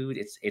about food.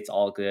 It's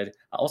all good.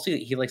 Also,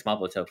 he likes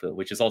mapo tofu,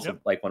 which is also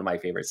Yep. like one of my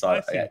favorites. So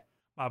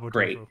Mabu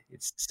great. Tofu.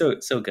 It's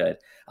so good.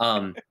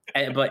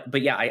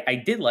 But yeah, I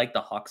did like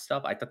the Hawk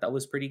stuff. I thought that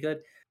was pretty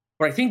good.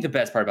 But I think the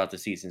best part about the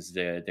season is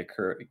the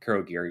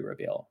Kurogiri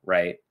reveal,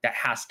 right? That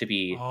has to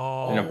be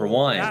Oh, number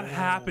one. That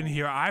happened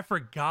here. I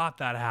forgot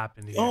that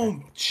happened here.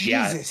 Oh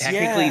Jesus!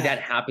 Technically yeah. that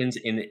happens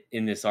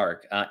in this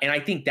arc, and I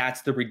think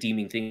that's the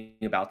redeeming thing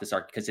about this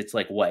arc, because it's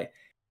like what,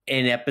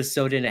 an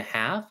episode and a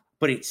half,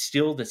 but it's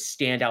still the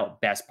standout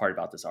best part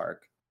about this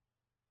arc.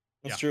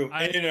 That's Yeah, true.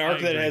 And in an arc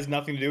I that agree. has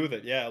nothing to do with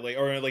it. Yeah, like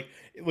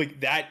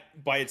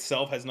that by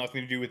itself has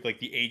nothing to do with like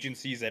the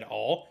agencies at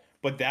all.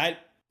 But that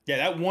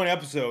one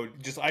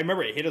episode, just, I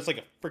remember it hit us like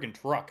a freaking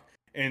truck,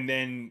 and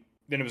then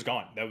it was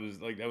gone. That was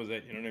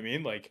it. You know what I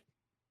mean? Like,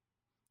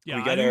 Yeah,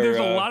 we I got think there's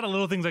our, a lot of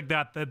little things like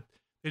that that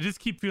they just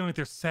keep feeling like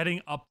they're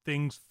setting up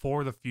things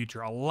for the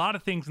future. A lot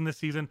of things in this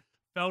season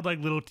felt like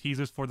little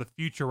teasers for the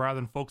future rather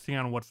than focusing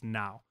on what's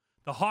now.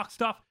 The Hawk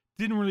stuff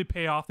didn't really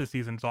pay off this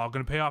season. It's all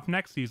going to pay off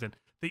next season.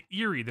 The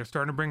Eerie, they're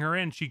starting to bring her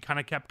in. She kind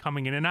of kept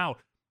coming in and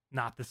out.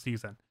 Not this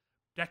season.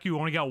 Deku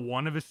only got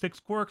one of his 6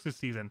 quirks this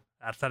season.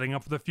 That's setting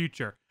up for the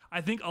future.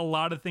 I think a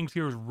lot of things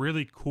here is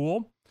really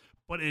cool,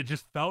 but it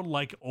just felt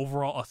like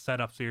overall a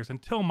setup series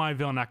until My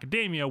Villain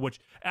Academia, which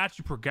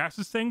actually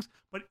progresses things.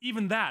 But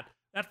even that's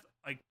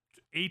like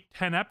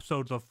 8-10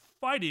 episodes of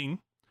fighting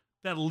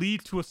that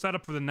leads to a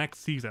setup for the next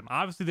season.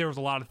 Obviously, there was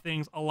a lot of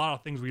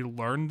things we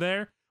learned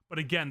there. But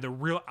again, the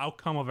real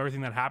outcome of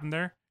everything that happened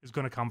there is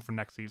going to come for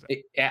next season.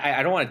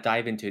 I don't want to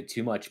dive into it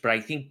too much, but I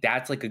think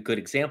that's like a good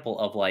example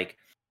of like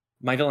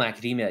My Villain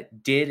Academia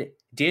did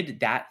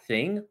that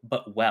thing,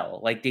 but well.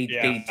 Like they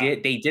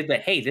did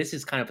that. Hey, this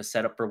is kind of a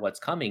setup for what's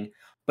coming,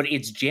 but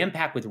it's jam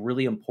packed with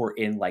really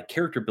important like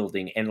character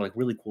building and like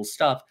really cool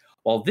stuff.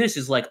 While this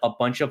is like a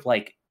bunch of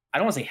like, I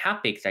don't want to say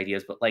half baked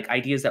ideas, but like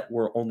ideas that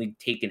were only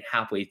taken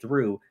halfway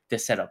through to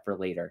set up for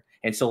later.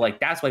 And so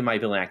like that's why My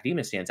Villain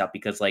Academia stands out,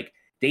 because like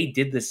they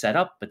did the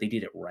setup, but they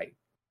did it right.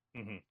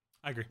 mm-hmm.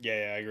 I agree.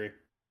 Yeah, I agree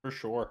for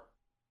sure.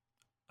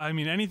 I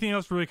mean, anything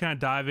else really kind of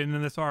dive into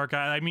this arc?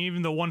 I mean,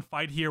 even the one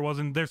fight here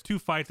wasn't. There's 2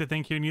 fights, I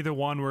think, here. Neither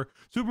one were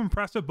super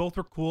impressive. Both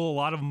were cool. A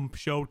lot of them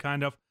showed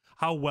kind of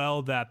how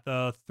well that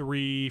the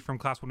 3 from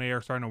Class 1A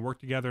are starting to work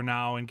together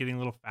now and getting a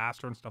little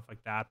faster and stuff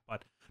like that.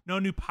 But no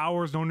new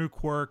powers, no new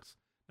quirks,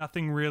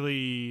 nothing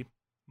really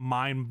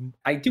mind.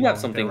 I do have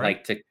something there,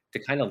 right? like to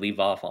kind of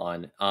leave off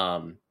on.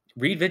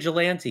 Read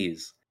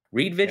Vigilantes.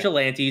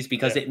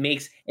 Because it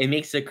makes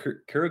the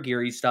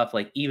Kurogiri stuff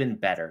like even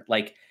better.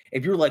 Like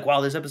if you're like,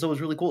 wow, this episode was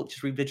really cool,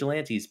 just read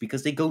Vigilantes,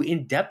 because they go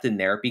in depth in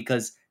there,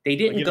 because they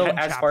didn't go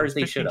as far as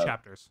they should have.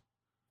 Chapters.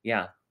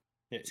 Yeah.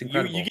 It's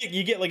incredible.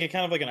 You get like a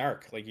kind of like an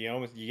arc, like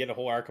you get a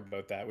whole arc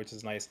about that, which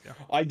is nice. Yeah.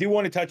 I do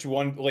want to touch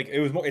one, like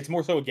it's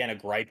more so again a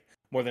gripe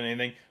more than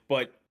anything.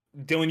 But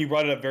Dylan, you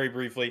brought it up very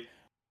briefly.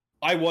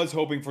 I was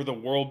hoping for the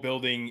world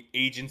building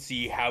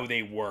agency, how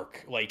they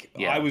work. Like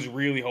I was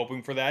really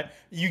hoping for that.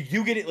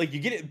 You get it, like you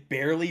get it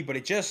barely, but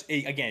it just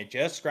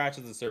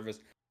scratches the surface.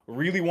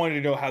 Really wanted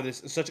to know how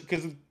this is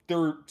because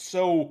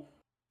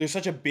there's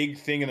such a big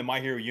thing in the My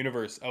Hero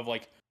universe of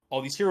like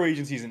all these hero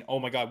agencies, and oh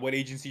my god, what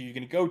agency are you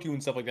going to go to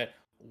and stuff like that.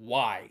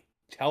 Why?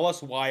 Tell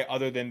us why,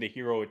 other than the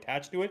hero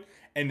attached to it,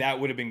 and that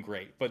would have been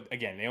great. But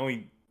again, they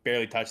only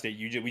barely touched it.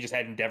 We just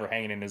had Endeavor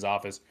hanging in his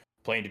office,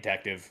 playing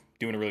detective,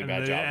 doing a really And,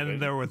 bad job. and of it.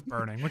 they're with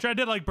Burning, which I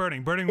did like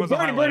Burning. Burning was a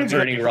highlight. Burning's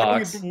Burning good.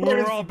 rocks.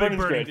 We're all big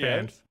Burning's Burning good, yeah.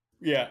 fans.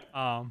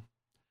 Yeah.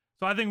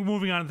 So I think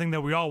moving on to the thing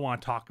that we all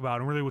want to talk about,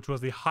 and really which was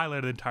the highlight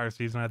of the entire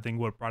season, I think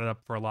what brought it up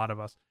for a lot of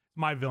us,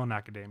 My Villain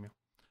Academia.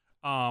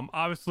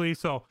 Obviously,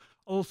 so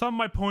some of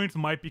my points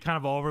might be kind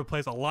of all over the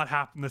place. A lot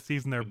happened this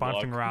season. They're Good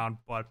bouncing luck. around.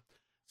 But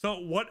so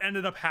what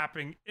ended up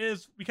happening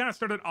is we kind of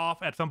started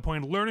off at some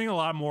point learning a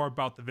lot more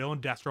about the villain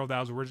Destro that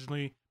was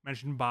originally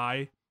mentioned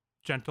by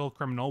Gentle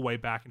Criminal way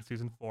back in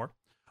season 4.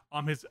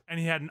 And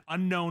he had an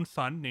unknown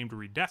son named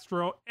Reed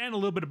Destro, and a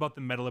little bit about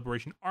the Meta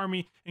Liberation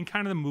Army and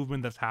kind of the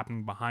movement that's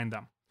happening behind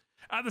them.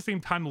 At the same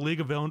time, the League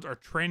of Villains are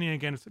training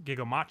against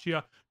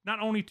Gigamachia, not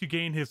only to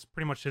gain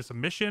pretty much his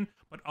submission,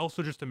 but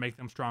also just to make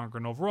them stronger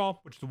and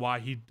overall, which is why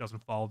he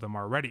doesn't follow them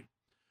already.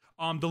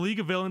 The League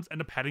of Villains end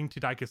up heading to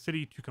Daika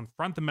City to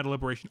confront the Meta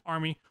Liberation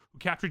Army, who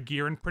captured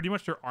Giran, pretty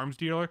much their arms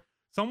dealer,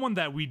 someone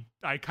that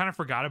I kind of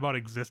forgot about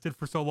existed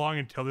for so long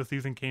until this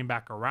season came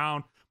back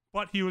around,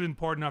 but he was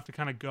important enough to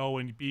kind of go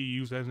and be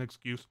used as an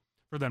excuse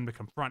for them to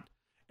confront.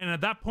 And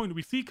at that point,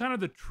 we see kind of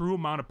the true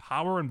amount of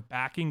power and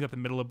backing that the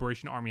Meta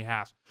Liberation Army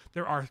has.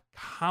 There are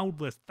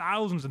countless,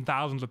 thousands and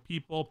thousands of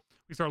people.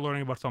 We start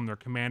learning about some of their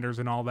commanders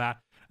and all that.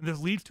 And this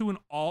leads to an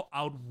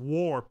all-out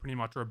war, pretty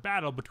much, or a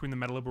battle between the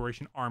Meta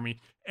Liberation Army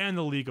and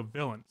the League of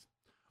Villains.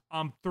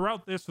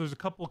 Throughout this, there's a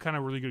couple kind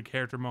of really good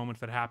character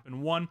moments that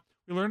happen. One,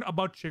 we learn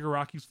about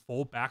Shigaraki's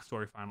full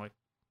backstory, finally.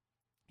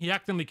 He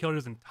accidentally killed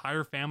his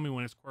entire family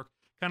when his quirk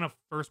kind of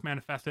first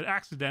manifested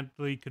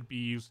accidentally, could be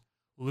used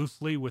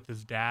loosely with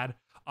his dad.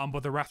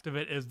 But the rest of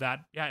it is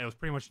that, yeah, it was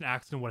pretty much an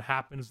accident what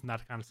happens, and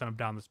that kind of sent him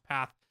down this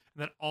path.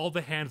 And that all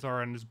the hands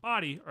are on his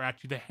body are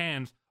actually the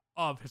hands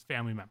of his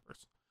family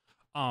members.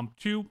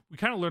 2, we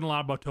kind of learn a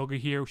lot about Toga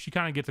here. She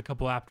kind of gets a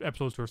couple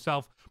episodes to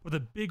herself, but the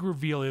big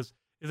reveal is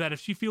that if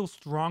she feels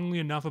strongly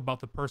enough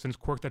about the person's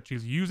quirk that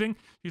she's using,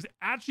 she's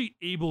actually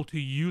able to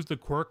use the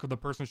quirk of the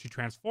person she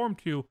transformed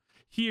to,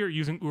 here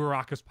using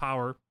Uraraka's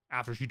power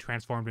after she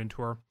transformed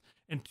into her.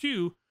 And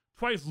 2,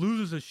 Twice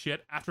loses his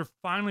shit after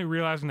finally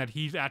realizing that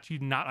he's actually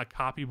not a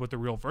copy but the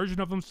real version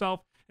of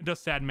himself, and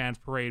does Sad Man's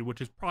Parade, which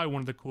is probably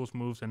one of the coolest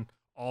moves in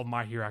all of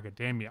My Hero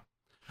Academia.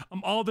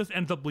 All of this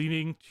ends up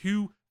leading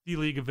to the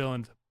League of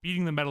Villains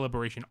beating the Meta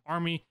Liberation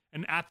Army,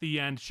 and at the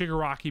end,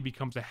 Shigaraki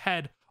becomes the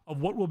head of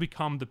what will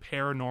become the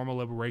Paranormal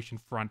Liberation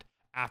Front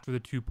after the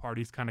two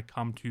parties kind of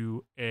come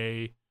to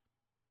a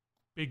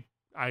big,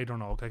 I don't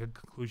know, like a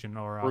conclusion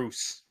or a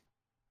truce,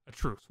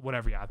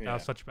 whatever. Yeah, that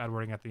was such bad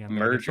wording at the end.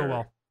 Merger. So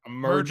well. A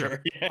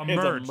merger. A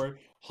merge.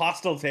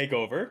 Hostile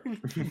takeover.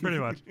 Pretty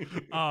much.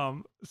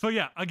 So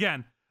yeah,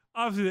 again,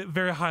 obviously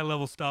very high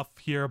level stuff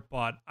here,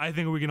 but I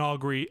think we can all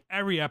agree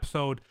every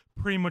episode,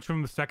 pretty much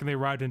from the second they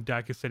arrived in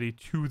Daika City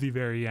to the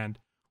very end,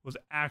 was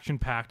action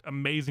packed,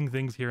 amazing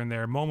things here and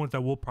there, moments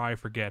that we'll probably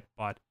forget,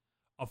 but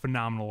a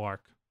phenomenal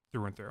arc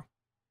through and through.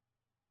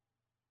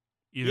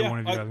 Either one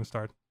of you guys can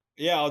start.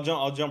 Yeah,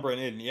 I'll jump right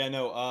in. Yeah,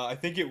 no, I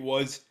think it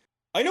was.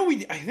 I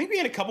think we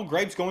had a couple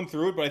gripes going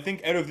through it, but I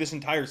think out of this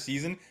entire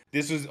season,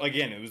 this was,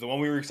 again, it was the one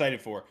we were excited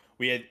for.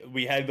 We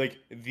had like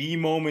the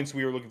moments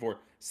we were looking for.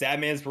 Sad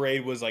Man's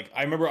Parade was like,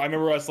 I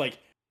remember us like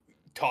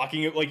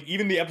talking, like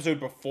even the episode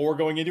before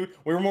going into it,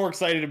 we were more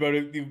excited about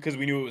it because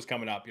we knew it was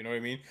coming up. You know what I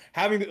mean?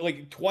 Having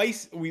like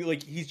Twice,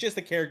 he's just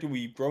a character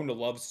we've grown to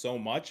love so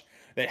much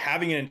that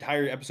having an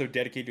entire episode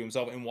dedicated to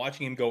himself and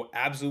watching him go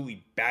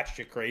absolutely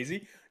batshit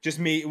crazy just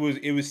made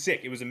it was sick.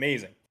 It was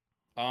amazing.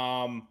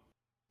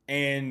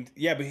 And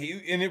yeah, but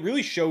it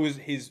really shows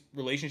his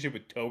relationship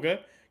with Toga,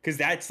 because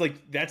that's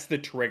the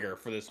trigger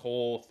for this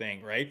whole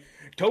thing, right?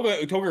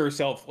 Toga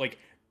herself, like,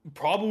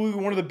 probably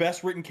one of the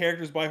best written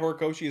characters by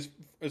Horikoshi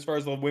as far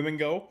as the women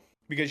go,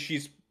 because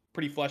she's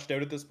pretty fleshed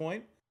out at this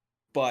point.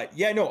 But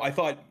yeah, no, I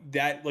thought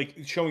that, like,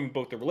 showing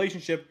both the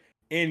relationship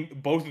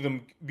and both of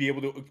them be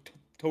able to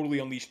totally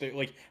unleash their,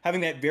 like,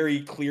 having that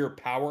very clear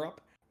power up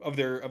of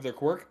their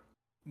quirk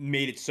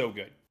made it so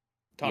good.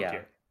 Top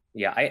tier.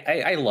 Yeah,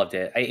 I loved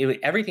it.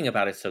 Everything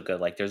about it's so good.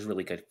 Like, there's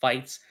really good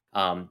fights.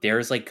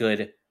 There's like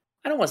good,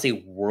 I don't want to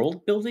say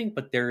world building,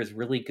 but there is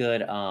really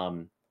good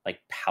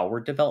like power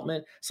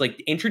development. So like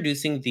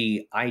introducing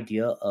the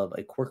idea of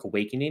a quirk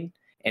awakening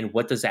and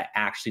what does that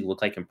actually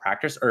look like in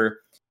practice? Or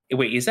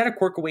wait, is that a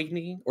quirk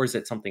awakening or is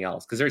it something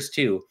else? Because there's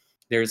two.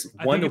 There's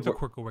one. I think it's a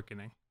quirk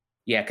awakening.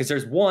 Yeah, because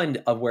there's one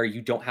of where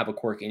you don't have a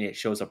quirk and it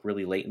shows up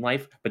really late in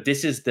life, but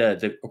this is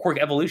the quirk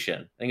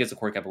evolution. I think it's a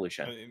quirk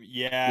evolution.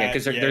 Yeah,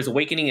 because there's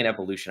awakening and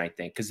evolution, I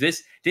think, because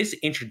this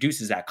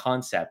introduces that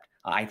concept.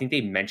 I think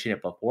they mentioned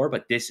it before,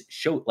 but this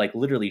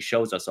literally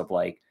shows us of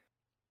like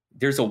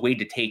there's a way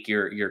to take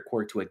your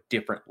quirk to a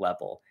different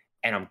level,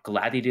 and I'm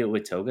glad they did it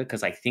with Toga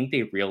because I think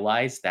they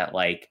realized that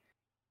like,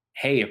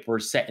 hey, if we're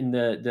setting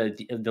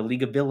the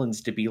League of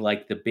Villains to be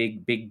like the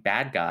big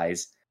bad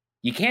guys,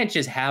 you can't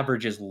just have her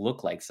just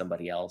look like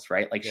somebody else,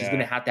 right? Like she's going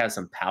to have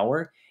some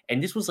power.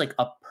 And this was like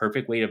a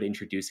perfect way of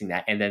introducing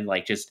that and then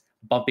like just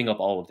bumping up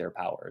all of their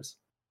powers.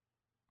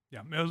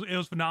 Yeah, it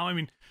was phenomenal. I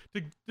mean,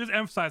 to just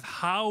emphasize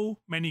how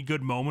many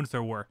good moments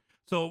there were.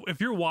 So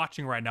if you're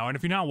watching right now, and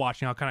if you're not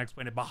watching, I'll kind of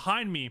explain it.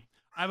 Behind me,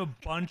 I have a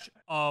bunch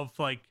of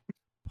like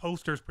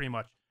posters pretty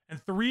much.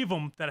 And 3 of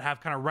them that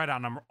have kind of red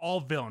on them are all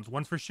villains.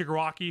 One's for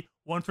Shigaraki,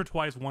 one for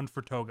Twice, one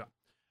for Toga.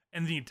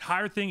 And the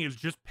entire thing is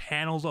just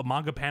panels of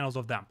manga panels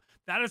of them.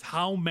 That is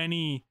how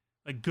many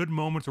like good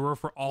moments there were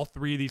for all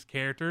 3 of these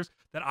characters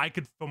that I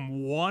could,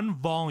 from one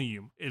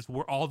volume, is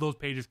where all those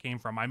pages came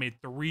from. I made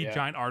 3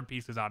 giant art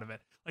pieces out of it.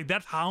 Like,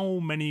 that's how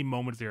many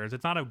moments there is.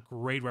 It's not a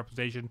great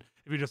representation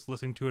if you're just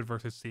listening to it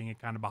versus seeing it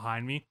kind of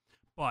behind me.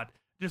 But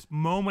just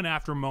moment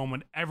after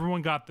moment,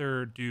 everyone got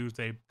their dues.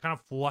 They kind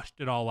of flushed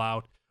it all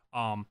out.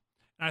 And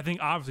I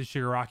think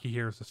obviously Shigaraki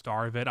here is the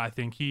star of it. I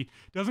think he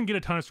doesn't get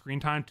a ton of screen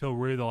time till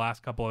really the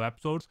last couple of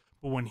episodes,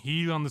 but when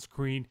he's on the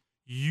screen,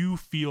 you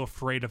feel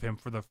afraid of him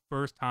for the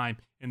first time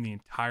in the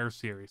entire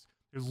series.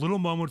 There's little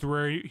moments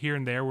where here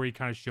and there where he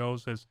kind of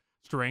shows his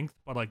strength,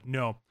 but like,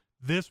 no,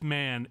 this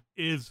man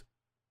is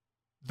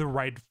the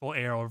rightful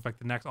heir of like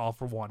the next All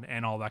for One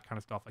and all that kind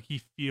of stuff. Like,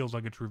 he feels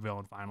like a true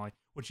villain finally,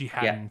 which he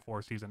had in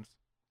 4 seasons.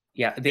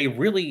 Yeah, they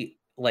really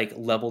like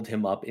leveled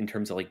him up in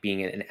terms of like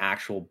being an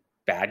actual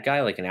bad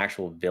guy, like an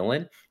actual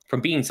villain,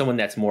 from being someone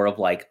that's more of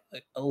like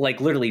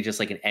literally just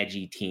like an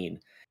edgy teen.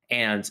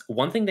 And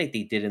one thing that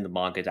they did in the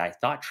manga that I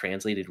thought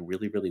translated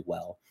really, really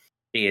well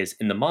is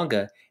in the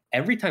manga,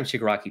 every time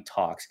Shigaraki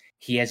talks,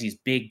 he has these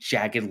big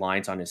jagged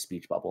lines on his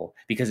speech bubble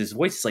because his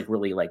voice is like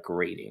really like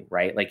grating,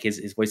 right? Like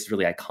his voice is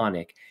really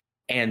iconic.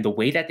 And the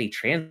way that they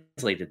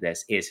translated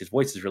this is his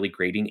voice is really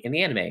grating in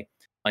the anime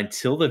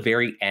until the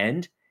very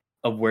end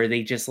of where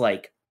they just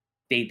like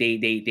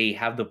they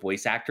have the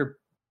voice actor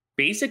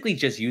basically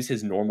just use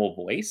his normal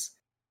voice.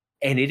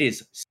 And it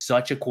is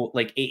such a cool,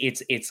 like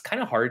it's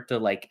kind of hard to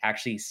like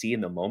actually see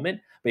in the moment,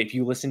 but if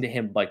you listen to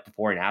him like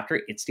before and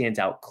after, it stands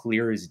out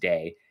clear as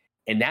day.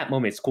 And that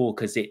moment's cool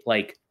because it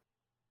like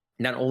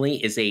not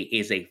only is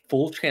a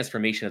full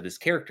transformation of this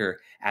character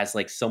as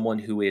like someone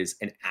who is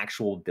an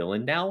actual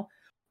villain now,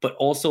 but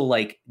also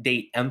like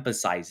they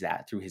emphasize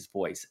that through his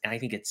voice. And I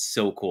think it's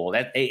so cool.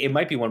 That it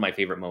might be one of my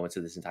favorite moments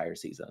of this entire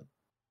season.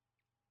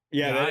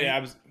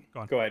 Yeah,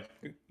 go ahead.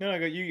 No,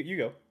 you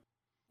go.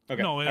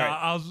 Okay. No,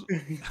 I was.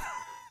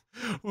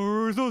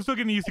 We're still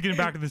getting used to getting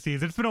back to the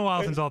season. It's been a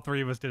while since all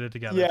 3 of us did it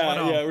together.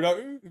 Yeah,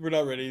 we're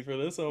not ready for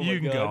this. Oh you my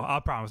can God. go.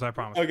 I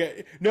promise.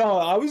 Okay. No,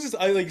 I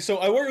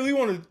really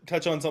want to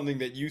touch on something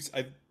that you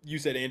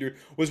said, Andrew,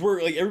 was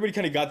where like everybody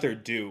kind of got their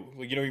due.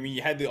 Like, you know what I mean?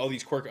 You had all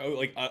these quirk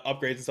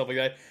upgrades and stuff like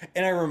that.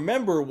 And I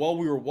remember while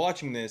we were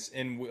watching this,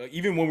 and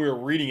even when we were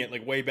reading it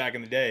like way back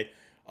in the day,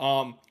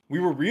 we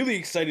were really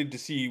excited to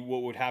see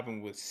what would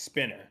happen with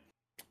Spinner,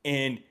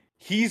 and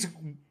he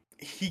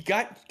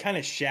got kind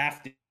of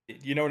shafted.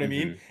 You know what I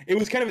mean? It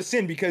was kind of a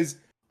sin because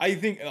I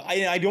think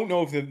I don't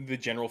know if the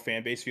general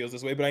fan base feels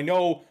this way, but I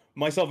know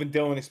myself and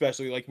Dylan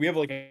especially, like we have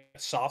like a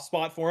soft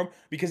spot for him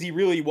because he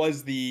really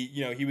was he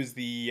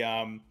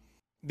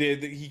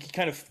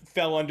kind of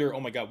fell under, oh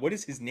my God, what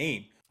is his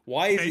name?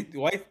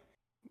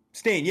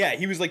 Stain. Yeah,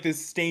 he was like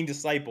this Stain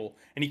disciple,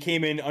 and he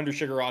came in under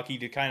Shigaraki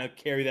to kind of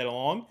carry that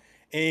along,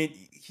 and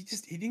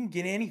he didn't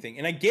get anything.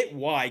 And I get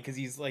why, because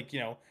he's like,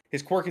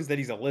 his quirk is that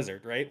he's a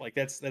lizard, right? Like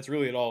that's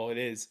really all it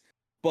is.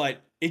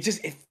 But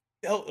it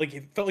felt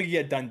like he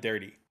had done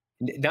dirty.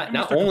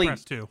 Not only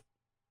too.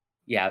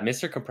 Yeah,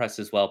 Mr. Compressed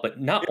as well,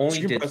 but not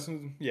only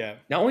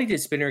did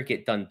Spinner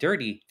get done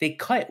dirty, they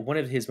cut one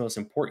of his most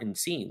important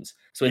scenes.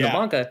 So in the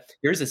manga,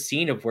 there's a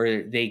scene of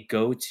where they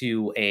go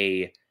to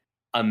a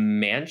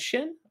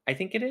mansion, I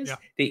think it is.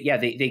 Yeah.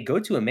 They go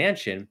to a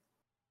mansion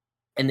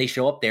and they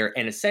show up there,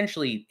 and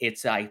essentially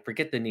it's, I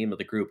forget the name of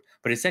the group,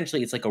 but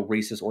essentially it's like a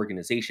racist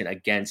organization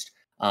against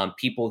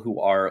people who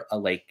are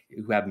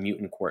who have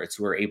mutant quirks,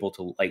 who are able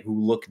to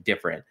who look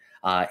different.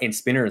 And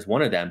Spinner is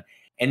one of them.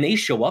 And they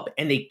show up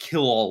and they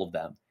kill all of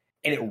them.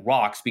 And it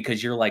rocks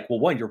because you're like, well,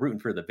 one, you're rooting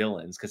for the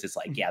villains because it's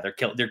like, yeah,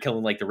 they're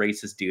killing like the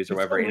racist dudes or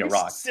whatever, and it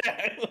rocks.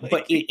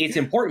 But it's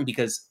important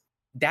because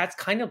that's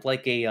kind of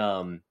like a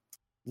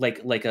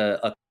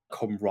a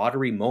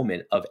camaraderie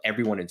moment of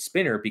everyone in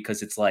Spinner,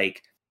 because it's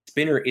like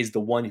Spinner is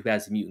the one who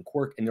has the mutant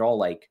quirk, and they're all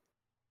like,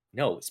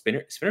 no,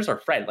 Spinner's our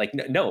friend. Like,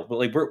 no, but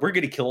like we're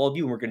gonna kill all of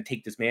you and we're gonna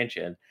take this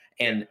mansion.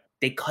 And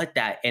they cut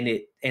that, and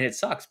it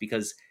sucks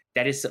because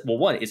that is, well,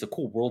 one, it's a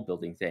cool world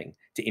building thing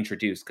to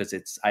introduce, because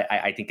it's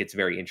I think it's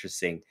very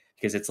interesting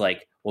because it's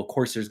like, well, of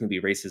course there's gonna be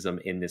racism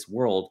in this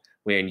world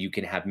when you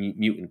can have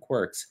mutant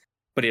quirks,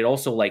 but it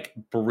also like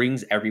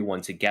brings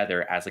everyone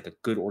together as like a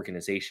good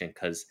organization,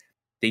 because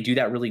they do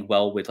that really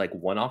well with like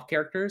one-off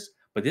characters,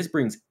 but this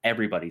brings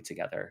everybody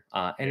together.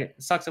 And it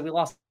sucks that we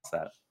lost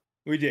that.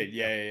 We did,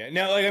 yeah.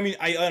 Now, like, I mean,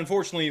 I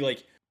unfortunately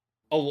like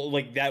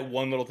that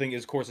one little thing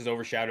is, of course, is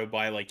overshadowed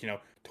by like,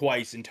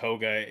 Twice and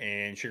Toga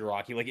and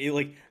Shigaraki.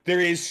 Like there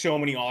is so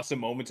many awesome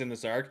moments in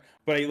this arc,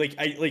 but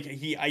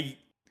I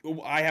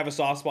have a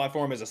soft spot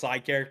for him as a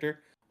side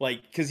character,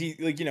 like, because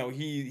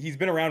he's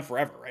been around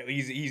forever, right?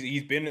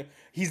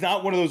 He's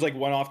not one of those like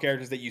one-off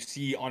characters that you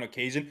see on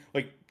occasion.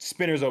 Like,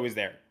 Spinner's always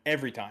there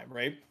every time,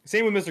 right?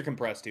 Same with Mr.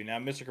 Compressed too. Now,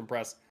 Mr.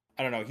 Compressed,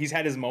 I don't know, he's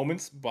had his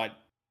moments, but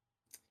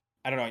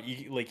I don't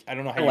know. I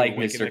don't know how I you like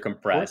awaken Mr. that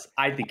Compress.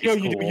 I think You know,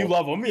 he's you cool.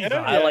 love him, He's yeah,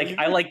 aight.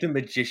 I like the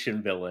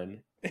magician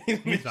villain. He's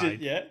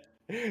aight. yeah.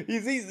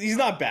 He's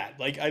not bad.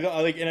 Like I don't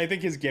I like, and I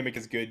think his gimmick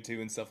is good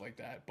too and stuff like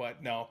that.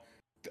 But no,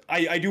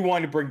 I do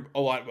want to bring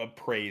a lot of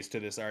praise to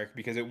this arc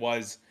because it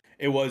was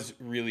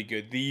really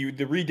good. The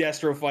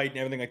Redestro fight and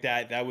everything like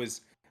that that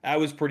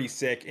was pretty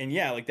sick. And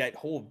yeah, like that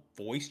whole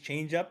voice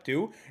change up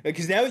too.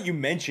 Because now that you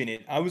mention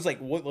it, I was like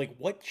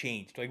what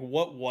changed? Like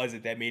what was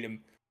it that made him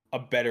a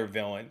better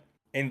villain?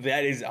 And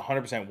that is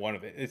 100% one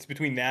of it. It's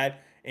between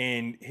that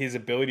and his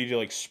ability to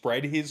like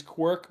spread his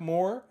quirk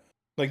more.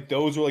 Like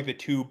those were like the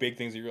two big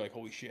things that you're like,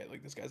 holy shit,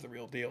 like this guy's the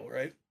real deal,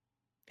 right?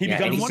 He Yeah, and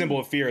becomes a he, symbol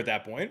of fear at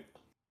that point.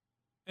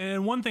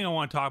 And one thing I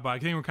want to talk about, I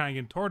think we're kind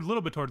of getting a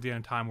little bit towards the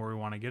end of time where we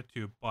want to get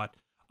to, but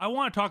I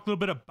want to talk a little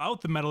bit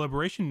about the Meta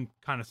Liberation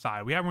kind of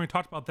side. We haven't really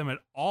talked about them at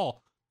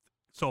all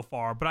so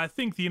far, but I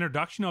think the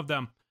introduction of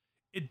them,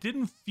 it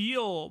didn't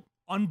feel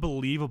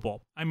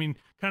unbelievable. I mean,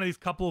 kind of these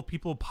couple of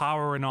people of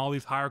power and all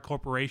these higher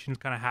corporations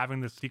kind of having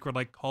this secret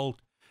like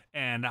cult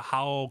and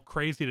how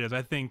crazy it is.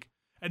 I think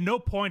at no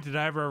point did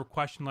I ever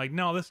question like,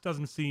 no, this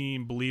doesn't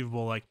seem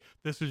believable. Like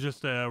this is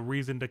just a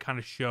reason to kind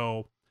of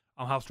show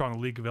how strong the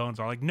League of Villains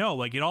are. Like no,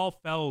 like it all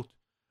felt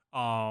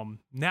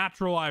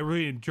natural. I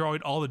really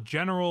enjoyed all the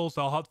generals.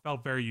 All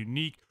felt very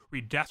unique.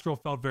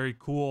 Redestro felt very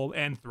cool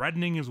and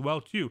threatening as well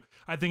too.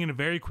 I think in a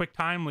very quick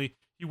timely,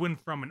 he went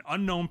from an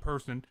unknown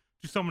person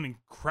to someone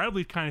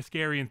incredibly kind of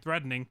scary and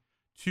threatening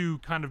to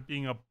kind of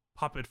being a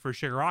puppet for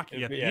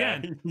Shigaraki at the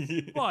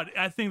end. But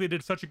I think they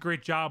did such a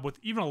great job with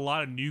even a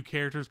lot of new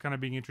characters kind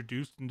of being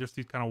introduced and just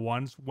these kind of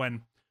ones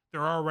when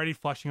they're already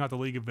fleshing out the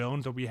League of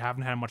Villains that we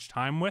haven't had much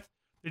time with.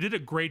 They did a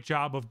great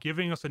job of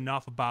giving us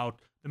enough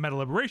about the Meta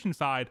Liberation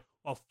side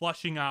while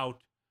fleshing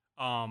out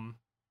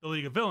the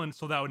League of Villains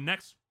so that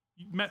next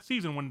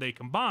season when they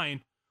combine,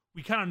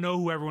 we kind of know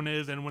who everyone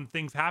is, and when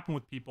things happen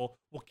with people,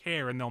 we'll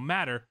care and they'll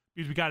matter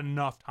because we got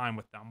enough time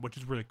with them, which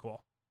is really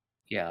cool.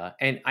 Yeah,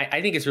 and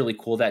I think it's really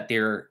cool that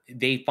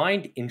they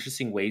find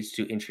interesting ways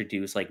to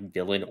introduce like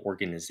villain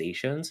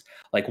organizations.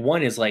 Like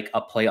one is like a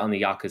play on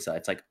the Yakuza.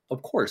 It's like,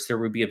 of course, there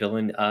would be a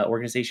villain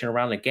organization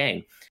around a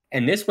gang.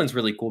 And this one's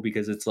really cool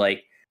because it's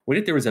like, what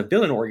if there was a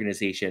villain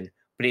organization,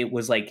 but it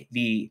was like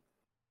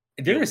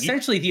they're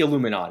essentially the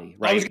Illuminati,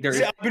 right?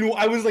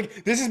 I was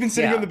like, this has been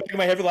sitting in the back of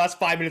my head for the last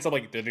 5 minutes. I'm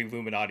like, they're the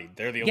Illuminati.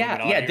 They're the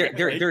Illuminati. Yeah,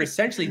 they're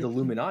essentially the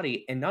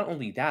Illuminati. And not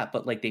only that,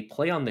 but like they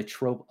play on the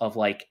trope of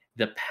like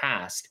the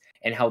past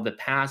and how the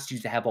past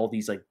used to have all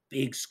these like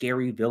big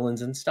scary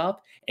villains and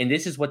stuff. And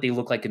this is what they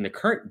look like in the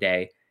current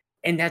day.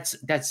 And that's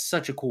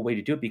such a cool way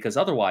to do it because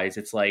otherwise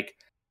it's like,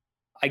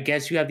 I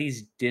guess you have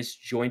these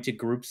disjointed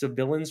groups of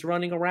villains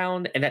running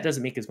around and that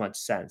doesn't make as much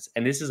sense.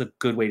 And this is a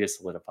good way to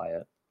solidify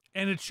it.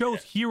 And it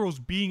shows heroes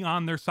being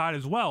on their side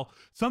as well.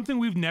 Something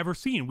we've never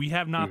seen. We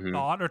have not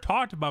thought or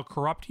talked about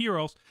corrupt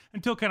heroes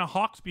until kind of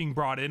Hawks being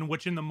brought in,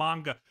 which in the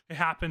manga, it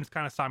happens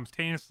kind of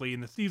simultaneously.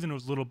 In the season, it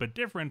was a little bit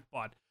different.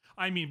 But,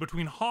 I mean,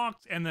 between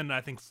Hawks and then I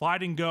think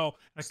Slide and Go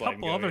and a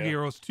couple other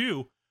heroes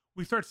too,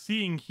 we start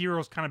seeing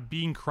heroes kind of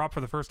being corrupt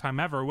for the first time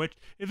ever, which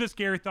is a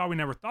scary thought we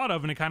never thought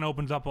of. And it kind of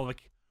opens up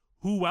like,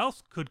 who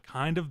else could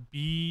kind of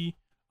be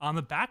on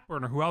the back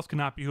burner? Who else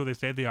cannot be who they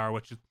say they are,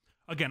 which is,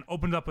 again,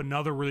 opened up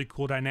another really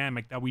cool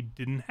dynamic that we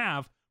didn't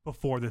have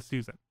before this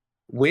season.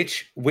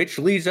 Which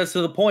leads us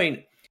to the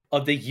point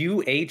of the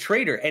UA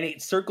trader. And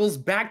it circles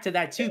back to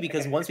that too,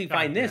 because once we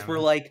find this, we're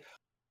like,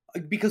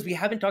 because we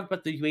haven't talked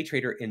about the UA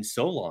trader in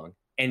so long.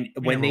 And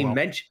when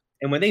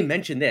they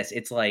mention this,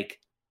 it's like,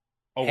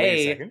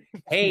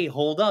 hey,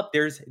 hold up.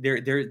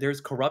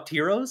 There's corrupt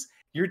heroes.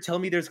 You're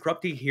telling me there's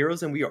corrupt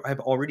heroes and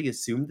have already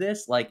assumed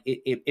this? Like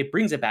it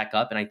brings it back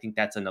up. And I think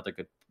that's another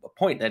good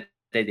point that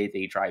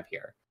they drive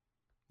here.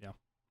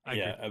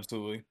 Yeah,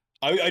 absolutely.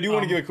 I do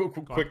want to give a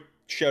quick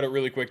shout out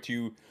really quick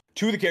to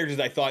two of the characters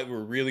I thought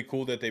were really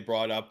cool that they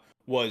brought up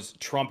was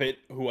Trumpet,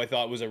 who I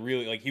thought was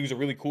he was a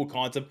really cool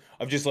concept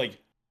of just like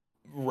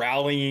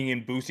rallying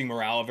and boosting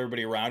morale of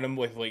everybody around him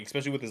with like,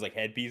 especially with his like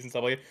headpiece and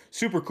stuff like that.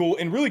 Super cool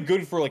and really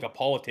good for like a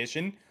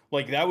politician.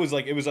 Like that was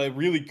like, it was a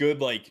really good,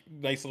 like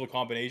nice little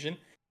combination.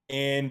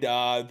 And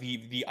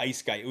the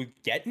ice guy, it was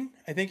Getten,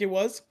 I think it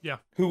was. Yeah.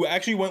 Who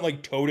actually went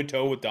like toe to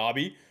toe with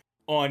Dobby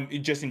on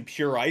just in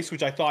pure ice,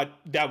 which I thought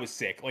that was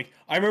sick. Like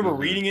I remember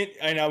reading it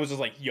and I was just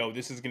like, yo,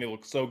 this is gonna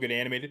look so good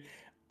animated.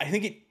 I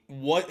think it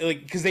was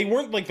like, because they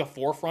weren't like the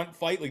forefront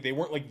fight, like they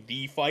weren't like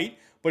the fight,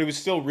 but it was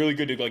still really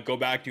good to like go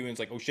back to, and it's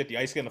like, oh shit, the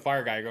ice guy and the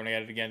fire guy are going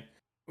at it again.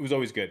 It was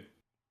always good.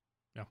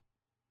 Yeah,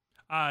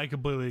 I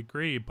completely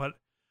agree, but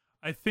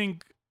I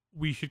think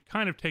we should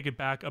kind of take it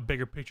back a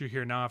bigger picture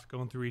here now after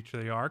going through each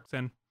of the arcs,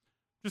 and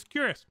just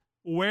curious,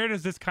 where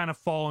does this kind of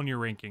fall in your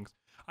rankings?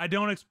 I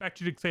don't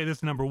expect you to say this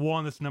is number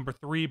 1, this is number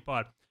 3,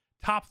 but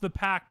top of the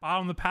pack,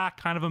 bottom of the pack,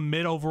 kind of a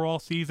mid overall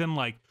season.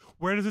 Like,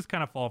 where does this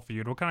kind of fall for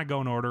you? We'll kind of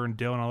go in order, and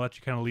Dylan, I'll let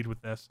you kind of lead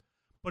with this.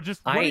 But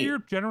just what are your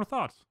general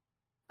thoughts?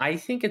 I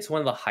think it's one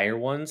of the higher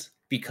ones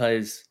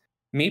because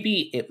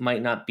maybe it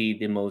might not be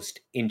the most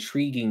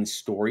intriguing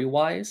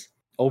story-wise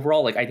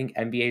overall, like I think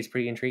NBA is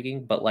pretty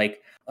intriguing, but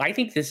like I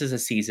think this is a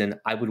season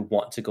I would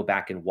want to go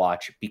back and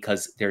watch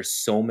because there's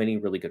so many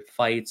really good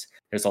fights.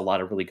 There's a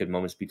lot of really good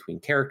moments between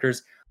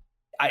characters.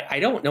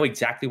 I don't know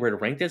exactly where to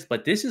rank this,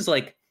 but this is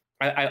like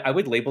I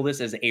would label this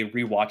as a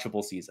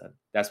rewatchable season.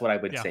 That's what I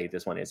would say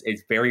this one is.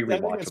 It's very I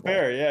think rewatchable. it's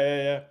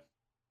fair.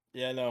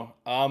 Yeah, no.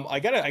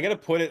 I gotta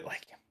put it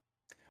like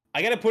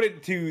I gotta put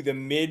it to the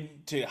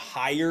mid to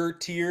higher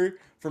tier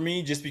for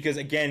me, just because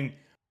again,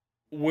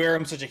 where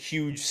I'm such a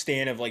huge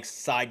stan of like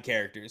side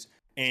characters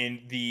and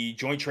the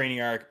joint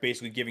training arc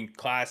basically giving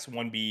class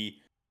 1B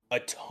a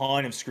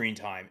ton of screen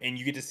time. And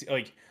you get to see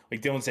like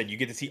Dylan said, you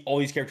get to see all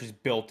these characters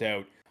built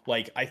out.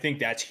 Like I think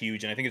that's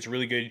huge, and I think it's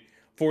really good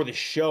for the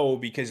show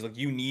because like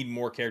you need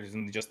more characters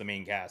than just the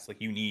main cast. Like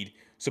you need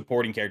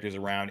supporting characters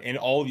around, and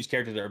all of these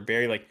characters are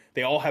very like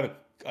they all have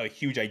a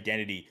huge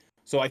identity.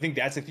 So I think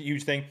that's a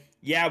huge thing.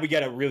 Yeah, we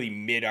got a really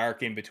mid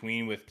arc in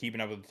between with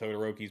keeping up with the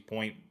Todoroki's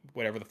point,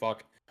 whatever the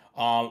fuck.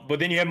 But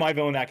then you have My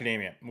Villain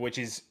Academia, which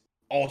is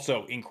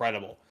also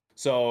incredible.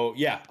 So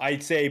yeah,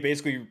 I'd say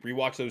basically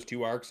rewatch those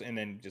 2 arcs and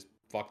then just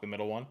fuck the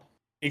middle one,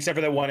 except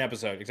for that one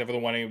episode, with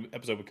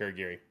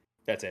Kurogiri.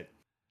 That's it.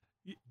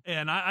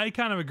 And I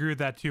kind of agree with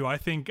that too. I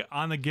think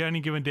on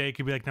any given day, it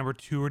could be like number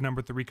 2 or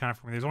number 3 kind of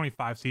for me. There's only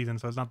 5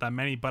 seasons, so it's not that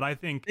many. But I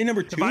think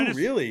number 2,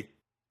 really?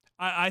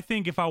 I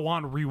think if I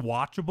want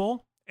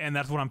rewatchable, and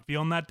that's what I'm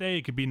feeling that day,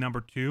 it could be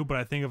number 2. But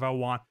I think if I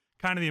want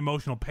kind of the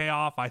emotional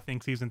payoff, I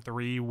think season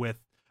 3 with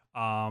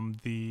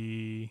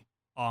the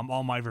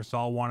All Might vs.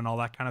 All one and all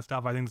that kind of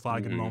stuff. I think there's a lot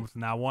of good moments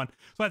in that one.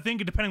 So I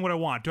think depending what I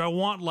want, do I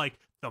want like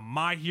the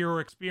My Hero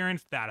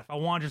experience? That if I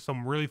want just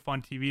some really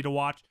fun TV to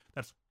watch,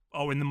 that's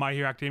in the My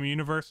Hero Academia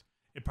universe,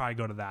 it'd probably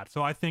go to that.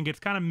 So I think it's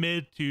kind of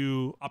mid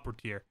to upper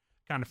tier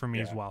kind of for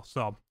me as well.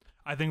 So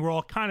I think we're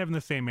all kind of in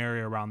the same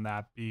area around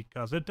that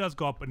because it does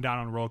go up and down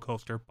on a roller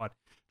coaster, but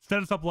it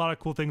sets up a lot of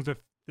cool things in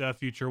the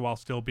future while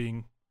still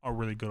being a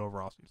really good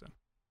overall season.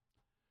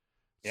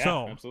 Yeah,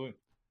 so, absolutely.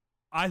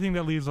 I think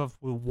that leaves us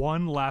with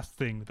one last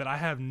thing that I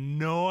have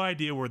no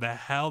idea where the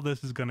hell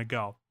this is going to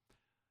go.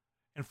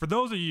 And for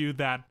those of you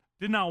that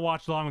did not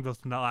watch along with us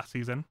in that last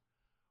season,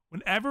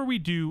 whenever we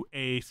do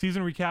a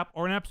season recap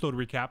or an episode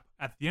recap,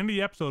 at the end of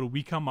the episode,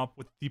 we come up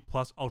with the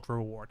Plus Ultra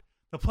Award.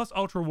 The Plus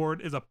Ultra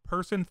Award is a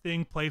person,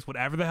 thing, place,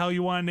 whatever the hell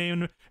you want to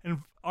name and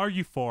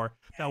argue for,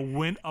 that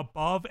went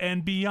above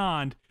and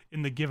beyond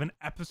in the given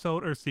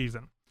episode or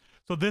season.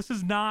 So this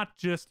is not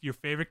just your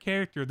favorite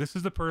character. This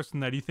is the person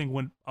that you think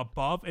went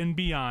above and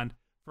beyond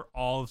for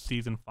all of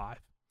season 5.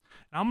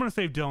 Now I'm going to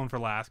save Dylan for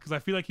last because I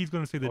feel like he's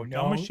going to say the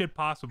dumbest shit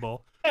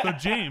possible. So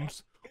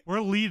James,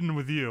 we're leading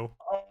with you.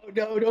 Oh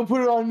no, don't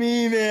put it on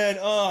me, man.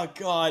 Oh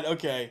god,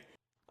 okay.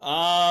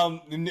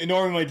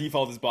 Normally my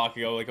default is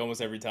Bakugo, like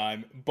almost every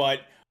time.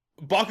 But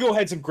Bakugo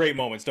had some great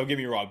moments, don't get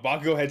me wrong.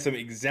 Bakugo had some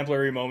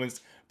exemplary moments,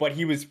 but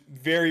he was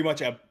very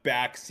much a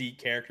backseat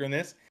character in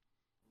this.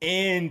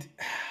 And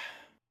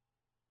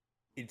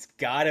it's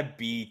gotta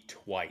be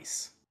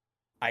Twice.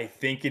 I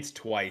think it's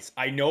Twice.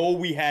 I know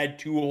we had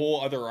 2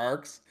 whole other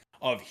arcs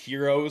of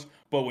heroes,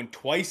 but when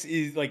Twice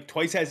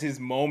has his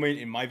moment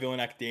in My Villain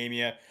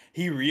Academia,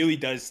 he really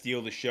does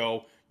steal the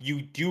show.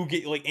 You do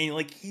get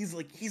he's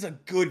a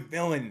good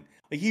villain.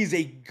 Like he's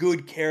a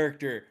good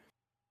character.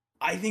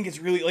 I think it's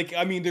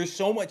really there's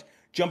so much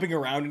jumping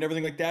around and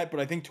everything like that, but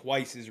I think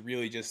Twice is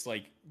really just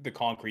like the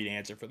concrete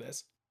answer for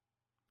this.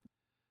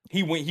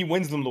 He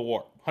wins them the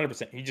war,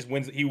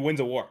 100%. He wins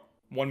a war.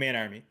 One-man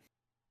army.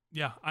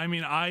 Yeah, I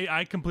mean,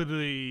 I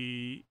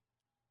completely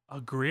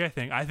agree. I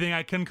think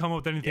I couldn't come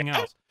up with anything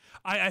else.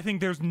 I think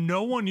there's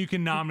no one you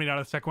can nominate out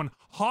of the second one.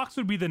 Hawks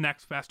would be the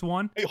next best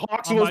one. Hey,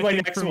 Hawks was my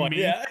next one,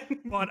 yeah.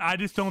 But I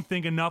just don't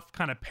think enough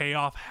kind of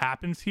payoff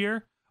happens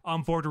here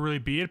for it to really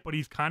be it. But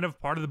he's kind of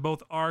part of the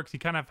both arcs. He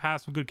kind of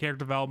has some good character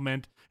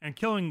development. And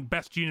killing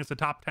Best Genius, the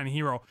top 10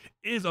 hero,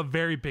 is a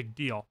very big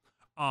deal.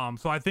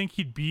 So I think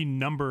he'd be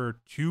number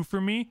 2 for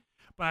me.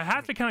 But I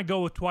have to kind of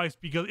go with Twice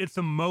because it's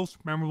the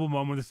most memorable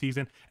moment of the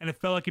season, and it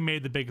felt like it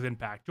made the biggest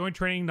impact. Joint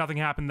training, nothing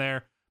happened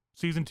there.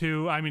 Season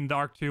 2, the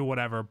arc 2,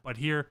 whatever. But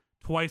here,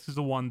 Twice is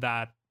the one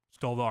that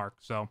stole the arc,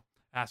 so it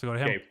has to go to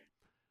him. Okay.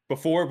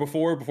 Before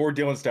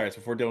Dylan starts,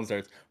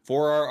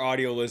 for our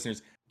audio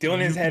listeners, Dylan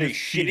has had a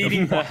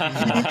shit-eating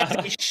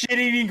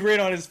grin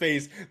on his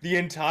face the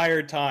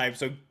entire time,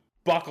 so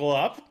buckle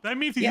up. That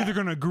means he's either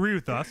going to agree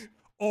with us,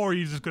 or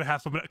he's just going to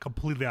have something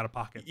completely out of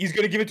pocket. He's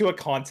going to give it to a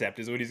concept,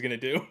 is what he's going to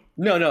do.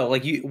 No,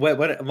 like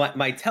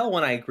my tell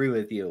when I agree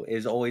with you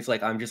is always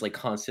like I'm just like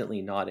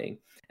constantly nodding,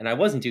 and I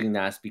wasn't doing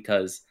that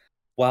because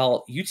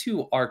while you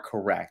two are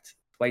correct,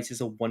 Twice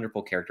is a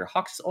wonderful character.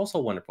 Hawks is also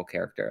a wonderful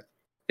character.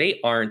 They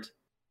aren't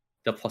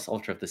the Plus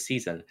Ultra of the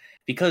season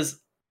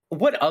because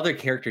what other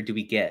character do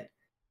we get?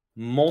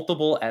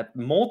 Multiple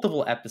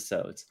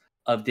episodes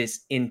of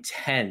this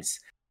intense,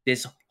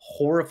 this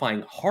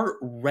horrifying,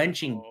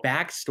 heart-wrenching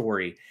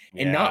backstory.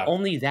 Yeah. And not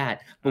only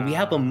that, but we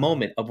have a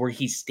moment of where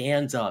he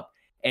stands up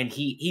and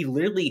he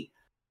literally,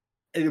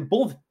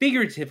 both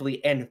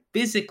figuratively and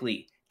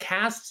physically,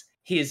 casts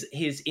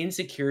his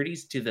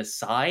insecurities to the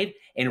side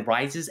and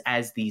rises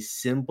as the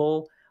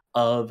symbol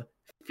of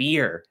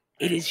fear.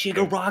 It is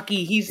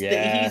Shigaraki.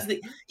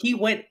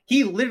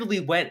 He literally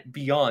went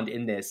beyond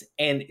in this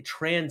and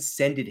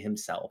transcended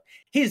himself.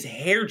 His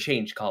hair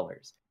changed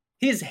colors.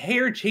 He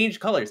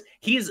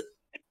is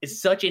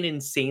such an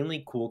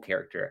insanely cool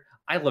character.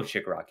 I love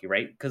Shigaraki,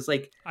 right? Because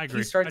like I agree.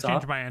 he starts I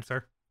changed off. my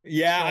answer.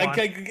 Yeah,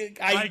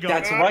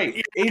 That's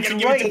right.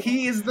 It's right.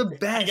 He is the I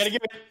best. gotta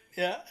give it.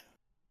 Yeah.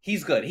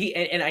 He's good.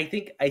 And I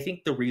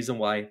think the reason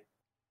why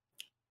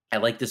I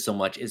like this so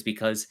much is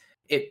because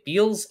it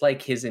feels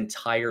like his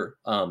entire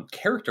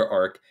character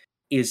arc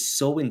is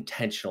so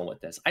intentional with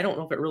this. I don't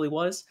know if it really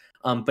was,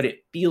 but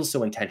it feels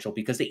so intentional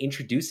because they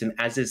introduce him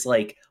as this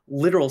like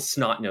literal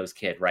snot-nosed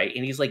kid, right?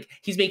 And he's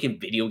making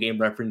video game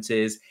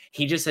references.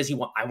 He just says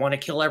I want to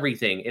kill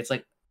everything. It's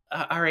like,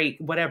 all right,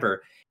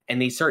 whatever.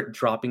 And they start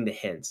dropping the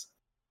hints.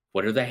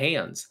 What are the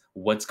hands?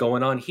 What's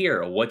going on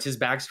here? What's his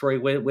backstory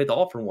with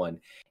All For One?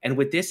 And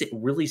with this, it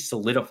really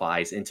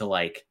solidifies into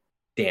like,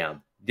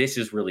 damn, this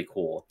is really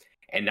cool.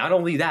 And not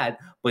only that,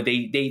 but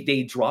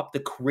they drop the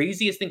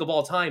craziest thing of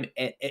all time,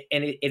 and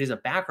it is a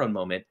background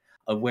moment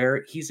of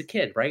where he's a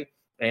kid, right?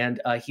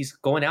 And he's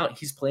going out,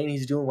 he's playing,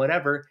 he's doing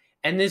whatever,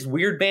 and this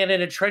weird man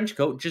in a trench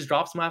coat just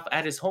drops him off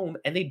at his home,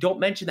 and they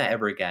don't mention that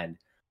ever again.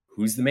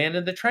 Who's the man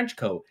in the trench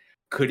coat?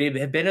 Could it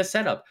have been a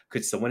setup?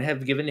 Could someone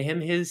have given him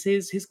his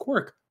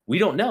quirk? We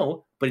don't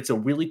know, but it's a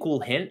really cool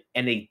hint,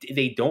 and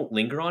they don't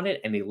linger on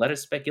it, and they let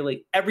us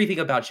speculate. Everything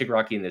about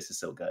Shigaraki in this is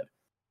so good.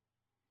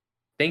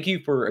 Thank you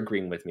for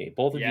agreeing with me,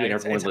 both of you and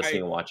everyone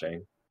listening and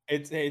watching.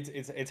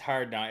 It's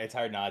hard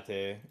not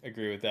to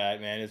agree with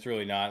that, man. It's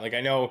really not. Like I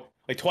know,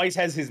 like Twice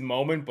has his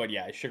moment, but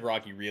yeah,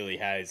 Shigaraki really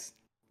has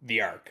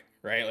the arc,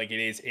 right? Like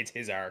it's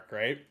his arc,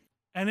 right?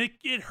 And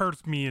it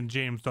hurts me and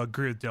James to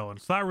agree with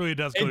Dylan. So that really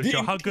does go to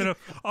show how good of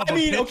a I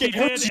mean, pitch okay, he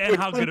did and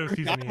how good of a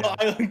season he had.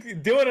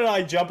 Dylan and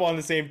I jump on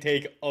the same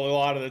take a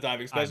lot of the time,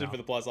 especially for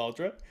the Plus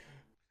Ultra.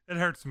 It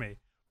hurts me.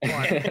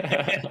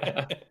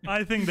 But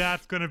I think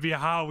that's going to be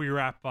how we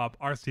wrap up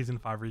our Season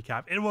 5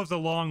 recap. It was a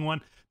long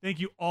one. Thank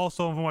you all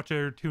so much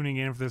for tuning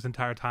in for this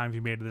entire time if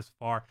you made it this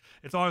far.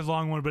 It's always a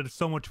long one, but it's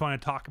so much fun to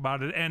talk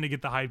about it and to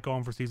get the hype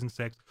going for Season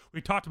 6. We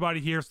talked about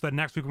it here so that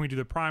next week when we do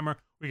the primer,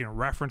 we can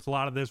reference a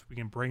lot of this. We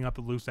can bring up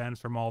the loose ends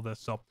from all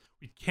this. So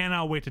we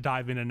cannot wait to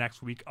dive into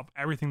next week of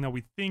everything that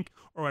we think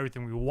or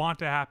everything we want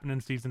to happen in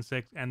Season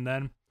 6. And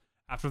then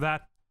after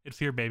that, it's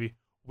here, baby.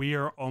 We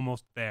are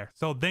almost there.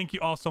 So thank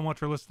you all so much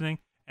for listening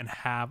and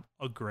have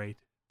a great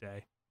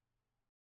day.